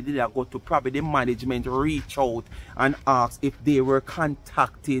the money did go to, probably the management reach out and ask if they were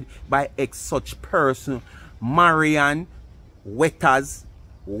contacted by such person, Marian Wetters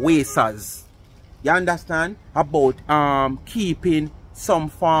Wasters. You understand? About keeping some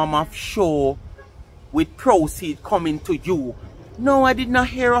form of show with proceed coming to you. No, I did not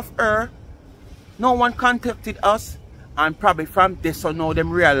hear of her. No one contacted us. And probably from this so now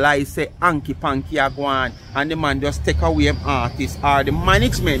them realize say Anki Panky are going and the man just take away him artist or the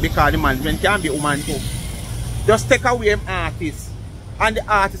management, because the management can be woman too. Just take away him artist and the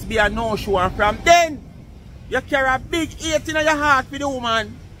artist be a no-show, and from then you carry a big hate in your heart for the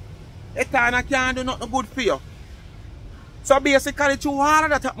woman. Etana can't do nothing good for you. So basically too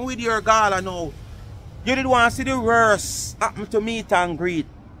hard that happen with your gala now. You did want to see the worst happen to meet and greet.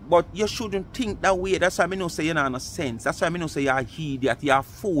 But you shouldn't think that way. That's why I know say you don't have no sense. That's why I know say you're an idiot, you're a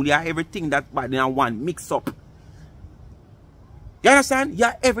fool, you're everything that bad in one mix up. You understand?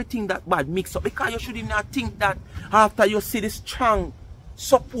 You're everything that bad mix up. Because you shouldn't not think that after you see the strong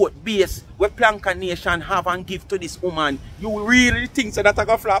support base where Planka Nation have and give to this woman, you really think so that I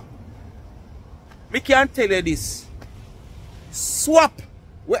go flop? Me can't tell you this. Swap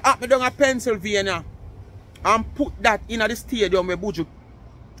we up me down at Pennsylvania and put that in the stadium where Buju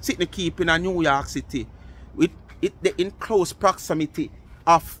Sydney keep in a New York City with it in close proximity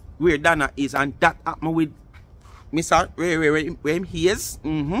of where Donna is, and that happened with Mr. Where him is,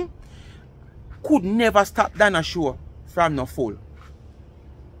 could never stop Dana show from no full.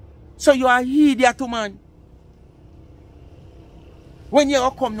 So you are idiot, man. When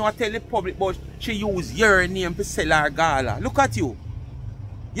you come now tell the public but she use your name to sell her gala. Look at you.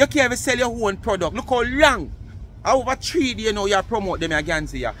 You can't even sell your own product. Look how long. Over 3 days now you promote them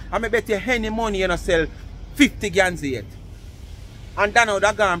against here. I bet you any money you don't sell 50 Ganzi yet. And then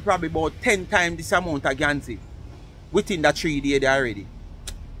that gone probably about 10 times this amount of Ganzi. Within that 3 days there already.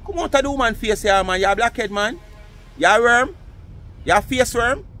 Come on to the woman face here, man. You're a blackhead, man. You're a worm. You're a face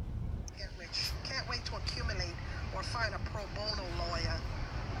worm. Get rich. Can't wait to accumulate or find a pro bono lawyer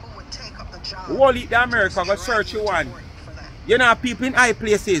who would take up the job. Wall it the America, go search you one. You know people in high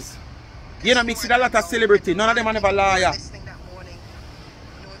places. You know mix with a lot of celebrity. None of them are never lawyer.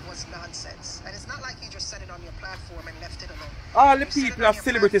 All the people have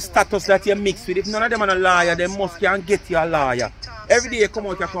celebrity status that you mix with. If none of them are a liar, they must can get you a liar. Every day you come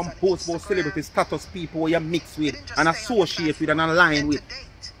out, you come post about celebrity status people you mix with and associate with and align with.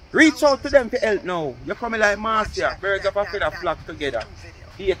 Reach out to them for help now. You're coming like Marcia, birds of a feather flock together.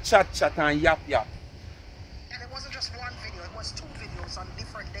 Here chat and yap. And it wasn't just one video, it was 2 videos on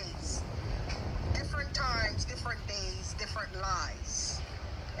different days. Different times, different days, different lies.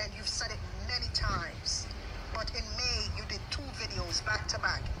 And you've said it many times. But in May, you did 2 videos back to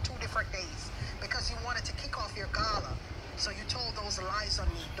back, 2 different days, because you wanted to kick off your gala. So you told those lies on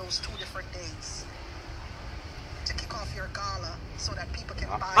me those 2 different days to kick off your gala so that people can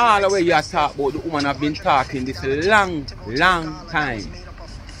buy. All the way you talk about the woman have been talking this long time.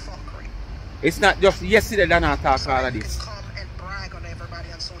 It's not just yesterday that I talk all of this. Come and brag on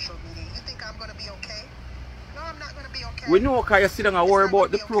everybody on social media. You think I'm gonna be okay? No, I'm not gonna be okay. We know because you sit down and worry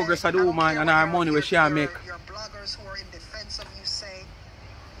about the progress of the woman and her money which she make. Who are in defense of you say,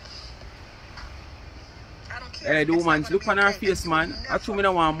 I don't care. Hey, the woman's look on her face, man. I told me I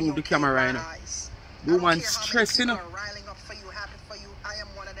don't want to move the camera right now. The woman's stressing up. I am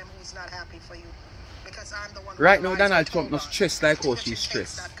one of them who's not happy for you. Because I'm the one right now, Donald Trump not stressed like how she's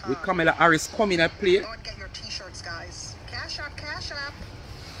stressed. With Kamala Harris coming at play. Go and get your t-shirts, guys. Cashapp, Cashapp.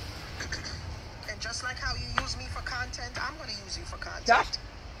 And just like how you use me for content, I'm going to use you for content.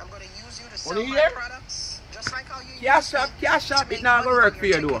 I'm going to use you to sell my products. Just like how you Cashapp, it not gonna work for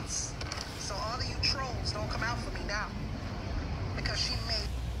you though. So all of you trolls don't come out for me now. Because she made.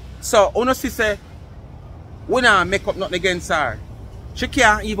 So, honestly say, we not make up nothing against her. She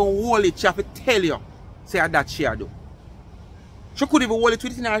can't even hold it, she have to tell you. Say that she do. She could even hold it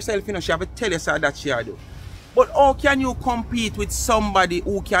within herself, you know, she have to tell you say that she do. But how can you compete with somebody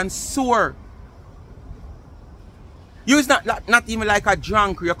who can soar? You is not even like a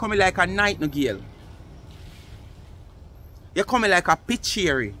drunk, you're coming like a nightingale. You're coming like a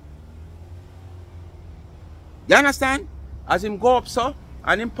pitchery. You understand? As him go up so,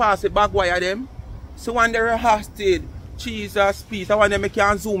 and him pass the bag wire them. So when they're hosted, Jesus, peace, I want them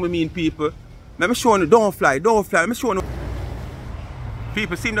can zoom me in people. Let me show you, don't fly. Let me show you.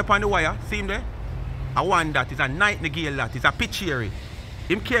 People, see him up on the wire, see him there? I want that, it's a nightingale that, it's a pitchery.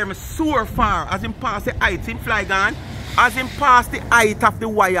 Him carry me so far, as him pass the height, him fly gone. As him pass the height of the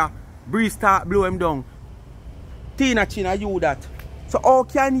wire, breeze start blow him down. Tina China, you that. So how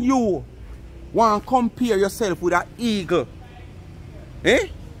can you want to compare yourself with an eagle? Eh?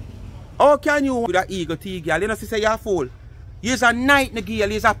 How can you with an eagle to eagle? You know, say you're a fool. He's a nightingale,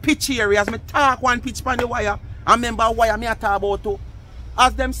 he's a pitch area. As me talk one pitch on the wire, I remember wire me I talk about too.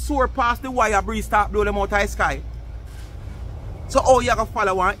 As them soar past the wire, breeze start blow them out of the sky. So how you gonna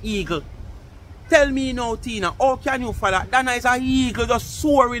follow one eagle? Tell me now, Tina, how can you follow? That is an eagle just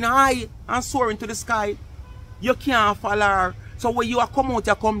soaring high and soaring to the sky. You can't follow her. So when you are come out,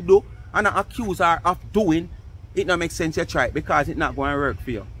 you come do and accuse her of doing, it don't make sense you try it because it's not going to work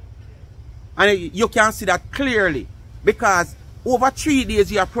for you. And you can see that clearly because over 3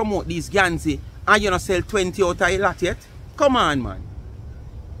 days you promote these Ganzi and you don't sell 20 out of a lot yet. Come on, man.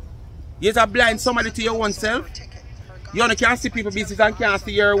 You're a blind somebody to your own self. You only can't see people business and can't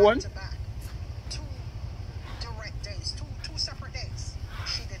see your one.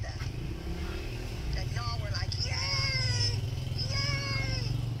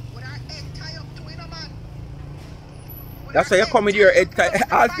 That's why you come with your head tie.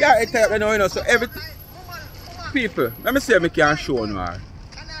 I'll see your head tie up, you know, so everything. People, let me see if I can show you. Let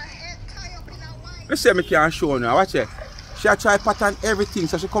me see if I can show you. Watch it. She try pattern everything,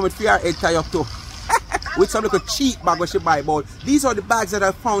 so she come with your head tie up too. With some little cheap bag where she buy. But these are the bags that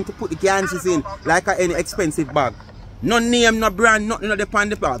I found to put the Ganses in, like any expensive bag. No name, no brand, nothing on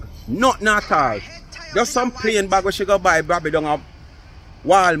the bag. Nothing at all. Just some plain bag where she go buy, probably down at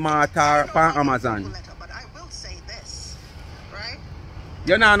Walmart or Amazon.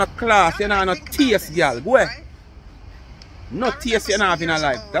 You're not no class, you're not no taste, girl. Go ahead. Right? No taste you have in a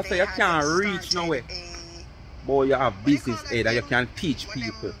life. That's why you can't reach nowhere. Boy, you have business head that you can teach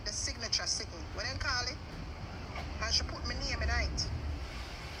people. The signature sitting. What they call it? And she put my name in it.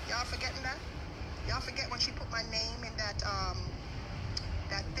 Y'all forgetting that? Y'all forget when she put my name in that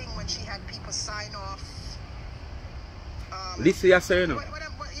that thing when she had people sign off. Listen, you say, you know.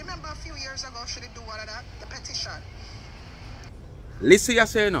 You remember a few years ago she did do one of that? The petition. Listen, you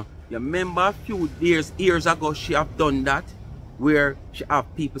say, you know. You remember a few years ago she have done that? Where she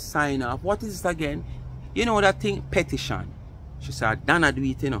have people sign off. What is it again? You know that thing? Petition. She said, Dana do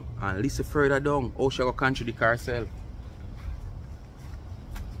it, you know. And listen further down. How she go contradict herself.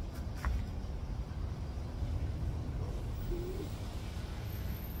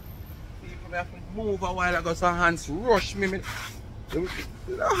 People have to move a while ago, so hands rush me.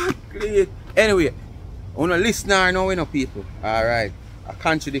 Lord, please. Anyway, I want to listen now, you know, people. Alright. I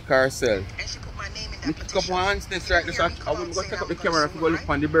contradict herself. And she put my name in that Pick petition. up one hands this right now. I wouldn't go take up the camera to go look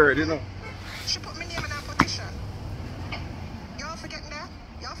on the bird, you know. She put my name in that petition. Y'all forgetting that?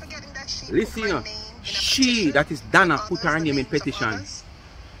 Y'all forgetting that she listen, put you my know, name in a she, petition? that is Dana, Others, put her the name in names of petition. others.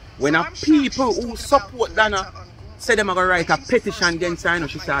 When So a I'm sure people she's who talking support about Dana Letta on Google. say them are going to write a She's the first petition against her, one you know,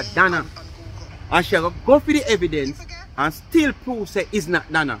 to she put said my name Dana. on Google. And she go for the evidence You forget? and still prove say it's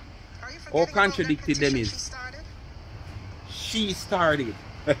not Dana. Are you How forgetting about that contradicted them petition is. she started? She started.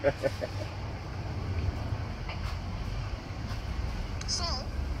 So,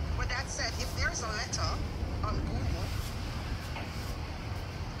 with that said, if there's a letter on Google,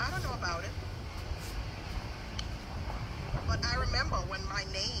 I don't know about it. But I remember when my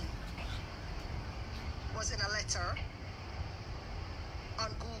name was in a letter on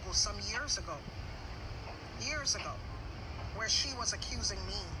Google some years ago, where she was accusing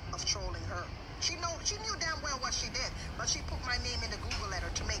me of trolling her. She knew damn well what she did, but she put my name in the Google letter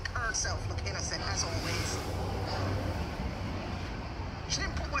to make herself look innocent, as always. She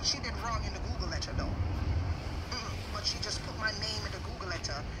didn't put what she did wrong in the Google letter, though. But she just put my name in the Google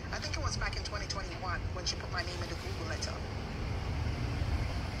letter. I think it was back in 2021 when she put my name in the Google letter.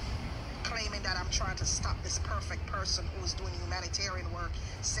 Claiming that I'm trying to stop this perfect person who's doing humanitarian work,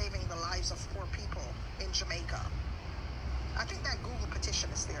 saving the lives of poor people in Jamaica. I think that Google petition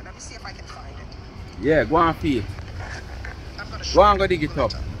is there. Let me see if I can find it. Yeah, go on feel. I'm gonna show Go on you go the dig it Google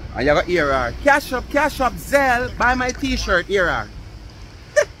up. letter. And you got hear her. Cashapp, Zelle, buy my t-shirt, hear her.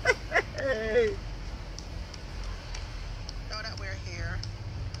 Now that we're here,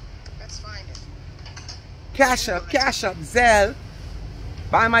 let's find it. Cashapp, Zelle,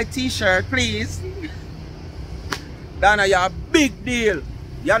 buy my t-shirt, please. Dana, you're a big deal.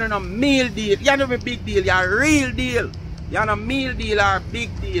 You're not a meal deal. You're not a big deal. You're a real deal. You're not a meal deal or a big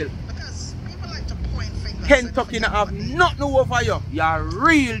deal. Because people like to point fingers. Kentucky and not have forget nothing over you. You're a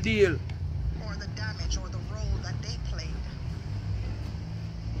real deal. or the damage or the role that they played.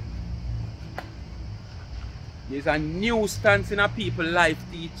 There's a new stance in a people's life,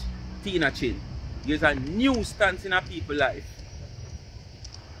 Tina Chin. There's a new stance in a people's life.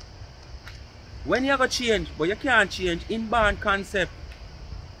 When you go change, but you can't change inborn concept.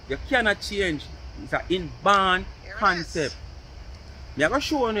 You cannot change. It's an inborn concept. Me I go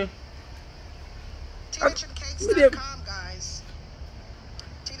show you. TeenageandCakes.com, guys.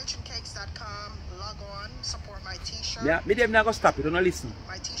 TeenageandCakes.com. Log on. Support my t-shirt. Yeah, me them not go stop it. Don't listen.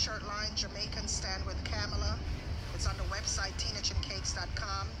 My t-shirt line, Jamaican Stand with Kamala. It's on the website,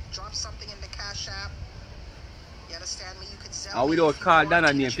 TeenageandCakes.com. Drop something in the Cashapp. You understand me? You could Zelle And we me don't if you call want.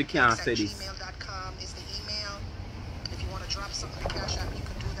 Dana name if you can't say this. TeenageandCakes@gmail.com is the email. If you want to drop something in the Cashapp, you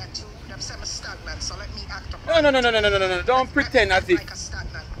could do that too. Them say I'm stagnant, so let me act upon No. it. Don't pretend as if like a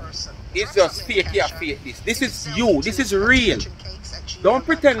stagnant person. it's Drop just something in the fake. You Cashapp. fake this. You This can is Zelle you. me This too is at real. TeenageandCakes@gmail.com. Don't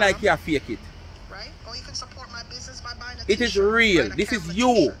pretend like you fake it. Right? Or you can support my business by buying a It is t-shirt, real. buying a This is Kamala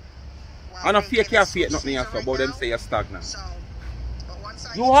you. t-shirt. Well, I don't they fake give you us fake some nothing else season about right them now. say you're stagnant. So, but once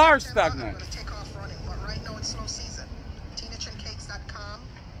I You hit are September, I'm stagnant. gonna take off running. But right now it's slow season. TeenageandCakes.com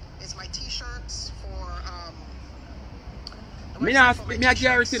is my t-shirts for the Me website not for my me a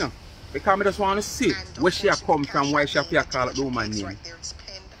guarantee t-shirts. no. Because I just want to see And of where she a course, come you can from, why cash she a out feel the call it the Teenage woman Cakes name. right there, it's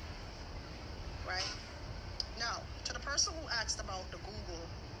pinned. Right? Now, to the person who asked about the Google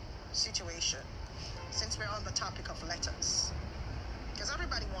situation, since we're on the topic of letters, because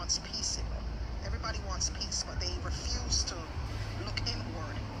everybody wants peace, you know. Everybody wants peace, but they refuse to look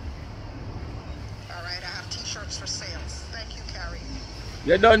inward. All right, I have t-shirts for sales. Thank you, Carrie.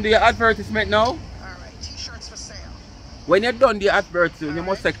 You done the advertisement now? All right, t-shirts for sale. When you done the advertisement, you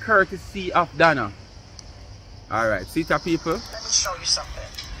must say Alright. courtesy of Dana. Alright, see that people? Let me show you something.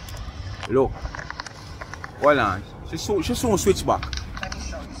 Look. Hold on. She soon switch back. Let me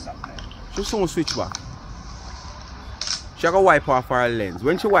She soon switch back. She gonna wipe off her lens.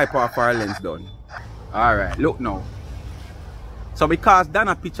 When she wipe off her lens done. Alright, look now. So because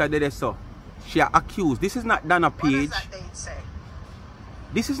Dana picture there so, she are accused. This is not Dana page. What does that date say?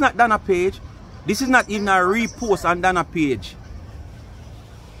 This is not Dana page. This is not even a repost on Dana page.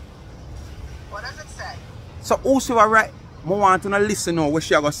 What does it say? So also right, I want to listen now what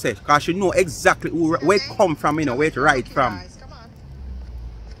she gonna say. Because she know exactly where it come from, you know, where it right from. Guys, come on.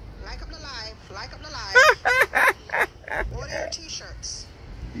 Like up the live. Like up the live. Order your t-shirts.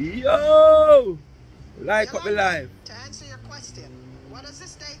 Yo! Like up the live. To answer your question, what does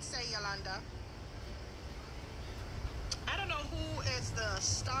this date say, Yolanda? I don't know who is the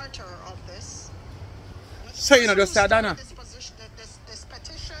starter of this. So you know just say Dana. This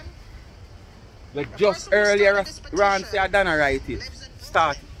petition. But just earlier Ron say Dana write it.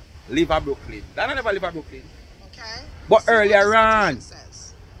 Start. Live at Brooklyn. Dana never live at Brooklyn. Okay. But earlier on,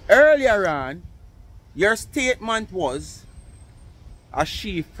 your statement was as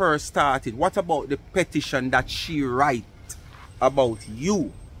she first started, what about the petition that she write about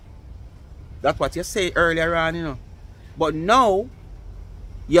you? That's what you say earlier on, you know. But now,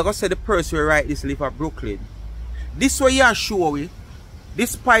 you're going to say the person who write this live at Brooklyn. This way you are showing,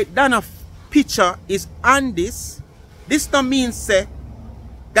 despite Dana's picture is on this don't mean say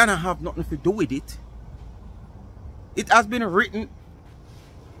Dana have nothing to do with it. It has been written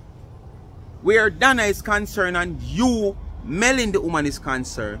where Dana is concerned and you, Melin the woman, is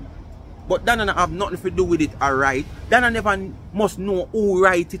concerned. But Dana have nothing to do with it, alright? Dana never must know who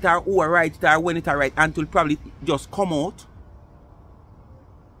write it or who write it or when it write until probably just come out.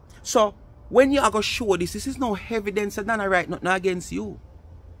 So when you are going to show this is no evidence that Dana write nothing against you.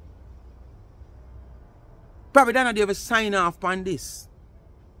 Probably Dana they ever sign off on this.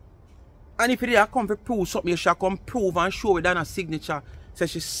 And if you come to prove something, you shall come prove and show with Dana's signature. So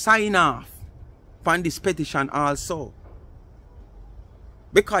she sign off on this petition also.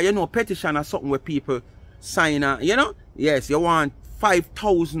 Because you know petition is something where people sign on, you know? Yes, you want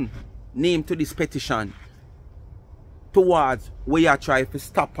 5,000 name to this petition towards where you try to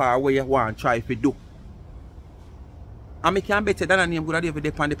stop her, where you want to try to do. And I can bet you Dana name good every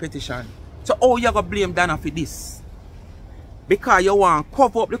day on the petition. So how you gonna blame Dana for this? Because you want to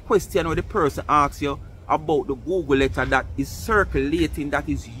cover up the question or the person asks you about the Google letter that is circulating, that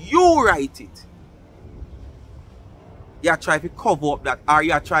is you write it. You try to cover up that, or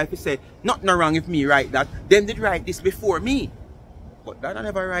you try to say, nothing wrong if me write that. Them did write this before me. But Dana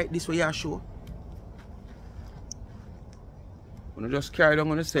never write this way you sure. I'm gonna just carry on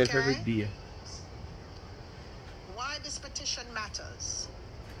yourself every day. Why this petition matters?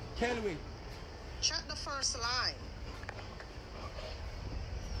 Tell me. Check the first line.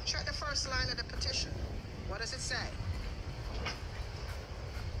 Check the first line of the petition. What does it say?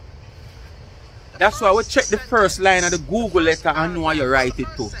 That's why we check the first line of the Google letter and know how you write it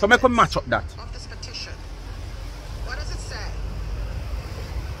too. So make we match up that. Of this petition. What does it say?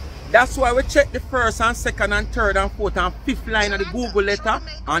 That's why we check the first and second and third and fourth and fifth line of the Google letter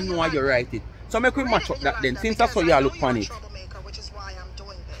and know how you write it. So make we match up that then. Since that's how you look on it. Which is why I'm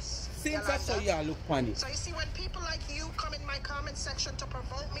doing this. Since that's how you look on it. So you see when people like you come in my comment section to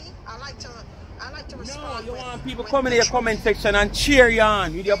provoke me, I like to respond. No, you want people coming in your comment section and cheer you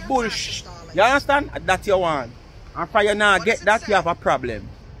on with your bullshit. You understand? That's you want. And for you now get that, you have a problem.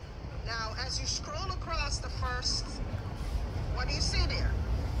 Now, as you scroll across the first, what do you see there?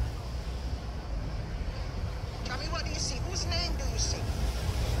 Tell me, what do you see? Whose name do you see?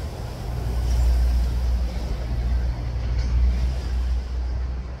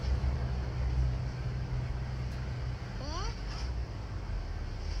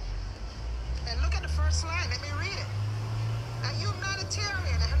 And look at the first line. Let me read it. A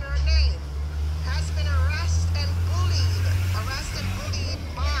humanitarian and her name has been harassed and bullied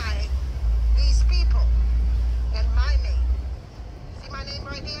by these people. And my name. See my name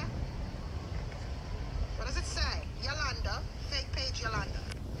right here? What does it say? Yolanda, fake page Yolanda.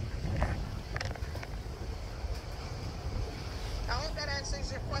 I hope that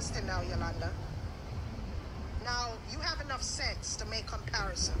answers your question now, Yolanda. Now, you have enough sense to make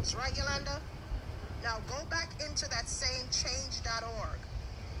comparisons, right, Yolanda? Now, go back into that same change.org.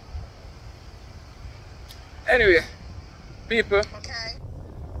 Anyway, people, okay,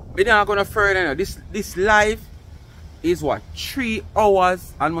 we're not going to further now. This live is what? 3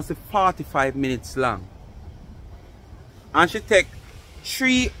 hours and almost 45 minutes long. And she take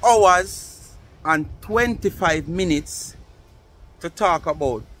 3 hours and 25 minutes to talk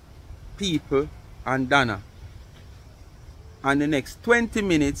about people and Dana. And the next 20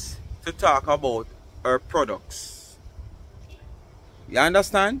 minutes to talk about her products. You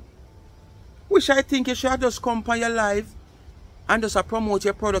understand? Which I think you should just come on your live and just promote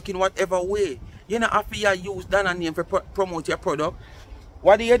your product in whatever way. You know, after you use Dana name for promote your product.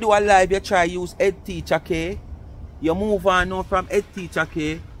 What do you do a live? You try use Head Teacher K. You move on now from Head Teacher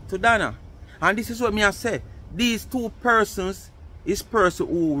K to Dana. And this is what me I say. These two persons is person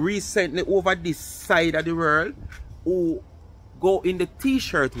who recently over this side of the world who go in the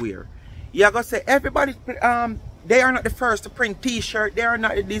t-shirt wear. You're gonna say everybody they are not the first to print t-shirt, they are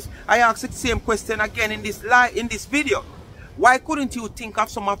not this. I ask the same question again in this video. Why couldn't you think of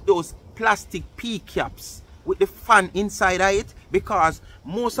some of those plastic P caps with the fan inside of it? Because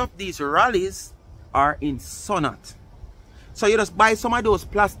most of these rallies are in Sonat. So you just buy some of those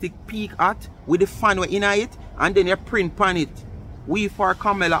plastic P hat with the fan in it and then you print on it. We for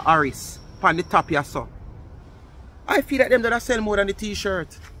Kamala Harris on the top here so. I feel like them that sell more than the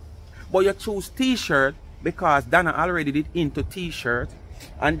t-shirt. But you choose t-shirt because Dana already did into t-shirt.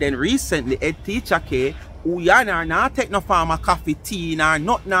 And then recently Head Teacher K, who yana not take no farmer coffee, tea, nor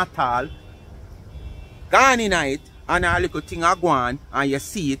nothing at all, gone in it and a little thing a go on and you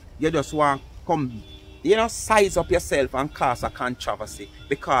see it, you just want come, you know, size up yourself and cause a controversy.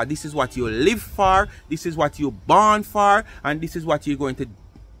 Because this is what you live for, this is what you're born for, and this is what you're going to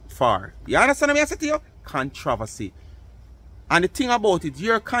for. You understand what I say to you? Controversy. And the thing about it,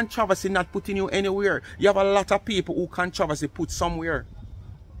 your controversy not putting you anywhere. You have a lot of people who controversy put somewhere.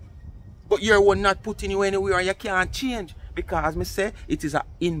 But your one not putting you anywhere and you can't change. Because as me say, it is an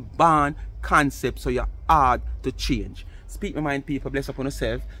inborn concept, so you're hard to change. Speak my mind, people. Bless upon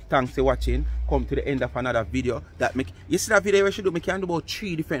yourself. Thanks for watching. Come to the end of another video. That make you see that video I should do. I can do about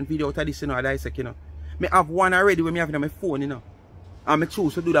 3 different videos out of this, you know, dissect, you know. I have one already when I have it on my phone, you know. And I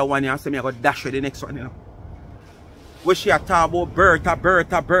choose to do that one here and say I go dash with the next one, you know. Where she a talk about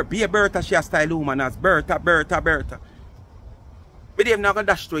Bertha. Be a Bertha, she a style woman as Bertha. But they not gonna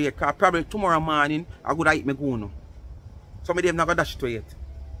dash to it yet, because probably tomorrow morning I go to eat my goon. So they not gonna dash to it yet.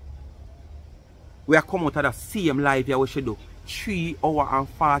 We are come out of the same live here we should do 3 hours and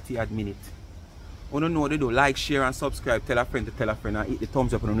 40 minutes. You don't know they do. Like, share and subscribe. Tell a friend to tell a friend and hit the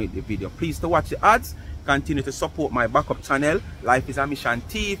thumbs up and hit the video. Please to watch the ads. Continue to support my backup channel, Life is a Mission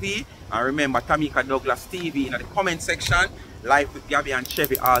TV. And remember Tamika Douglas TV in the comment section. Life with Gabby and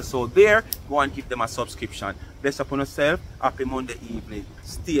Chevy also there. Go and give them a subscription. Bless upon yourself. Happy Monday evening.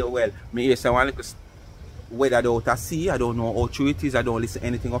 Stay well. Me yes, I want to weather out to see. I don't know how true it is. I don't listen to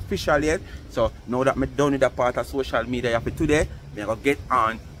anything official yet. So now that I'm done with that part of social media for today, I'm going to get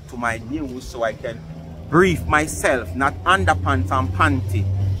on to my news so I can brief myself, not underpants and panty,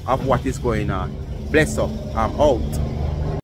 of what is going on. Bless up. I'm out.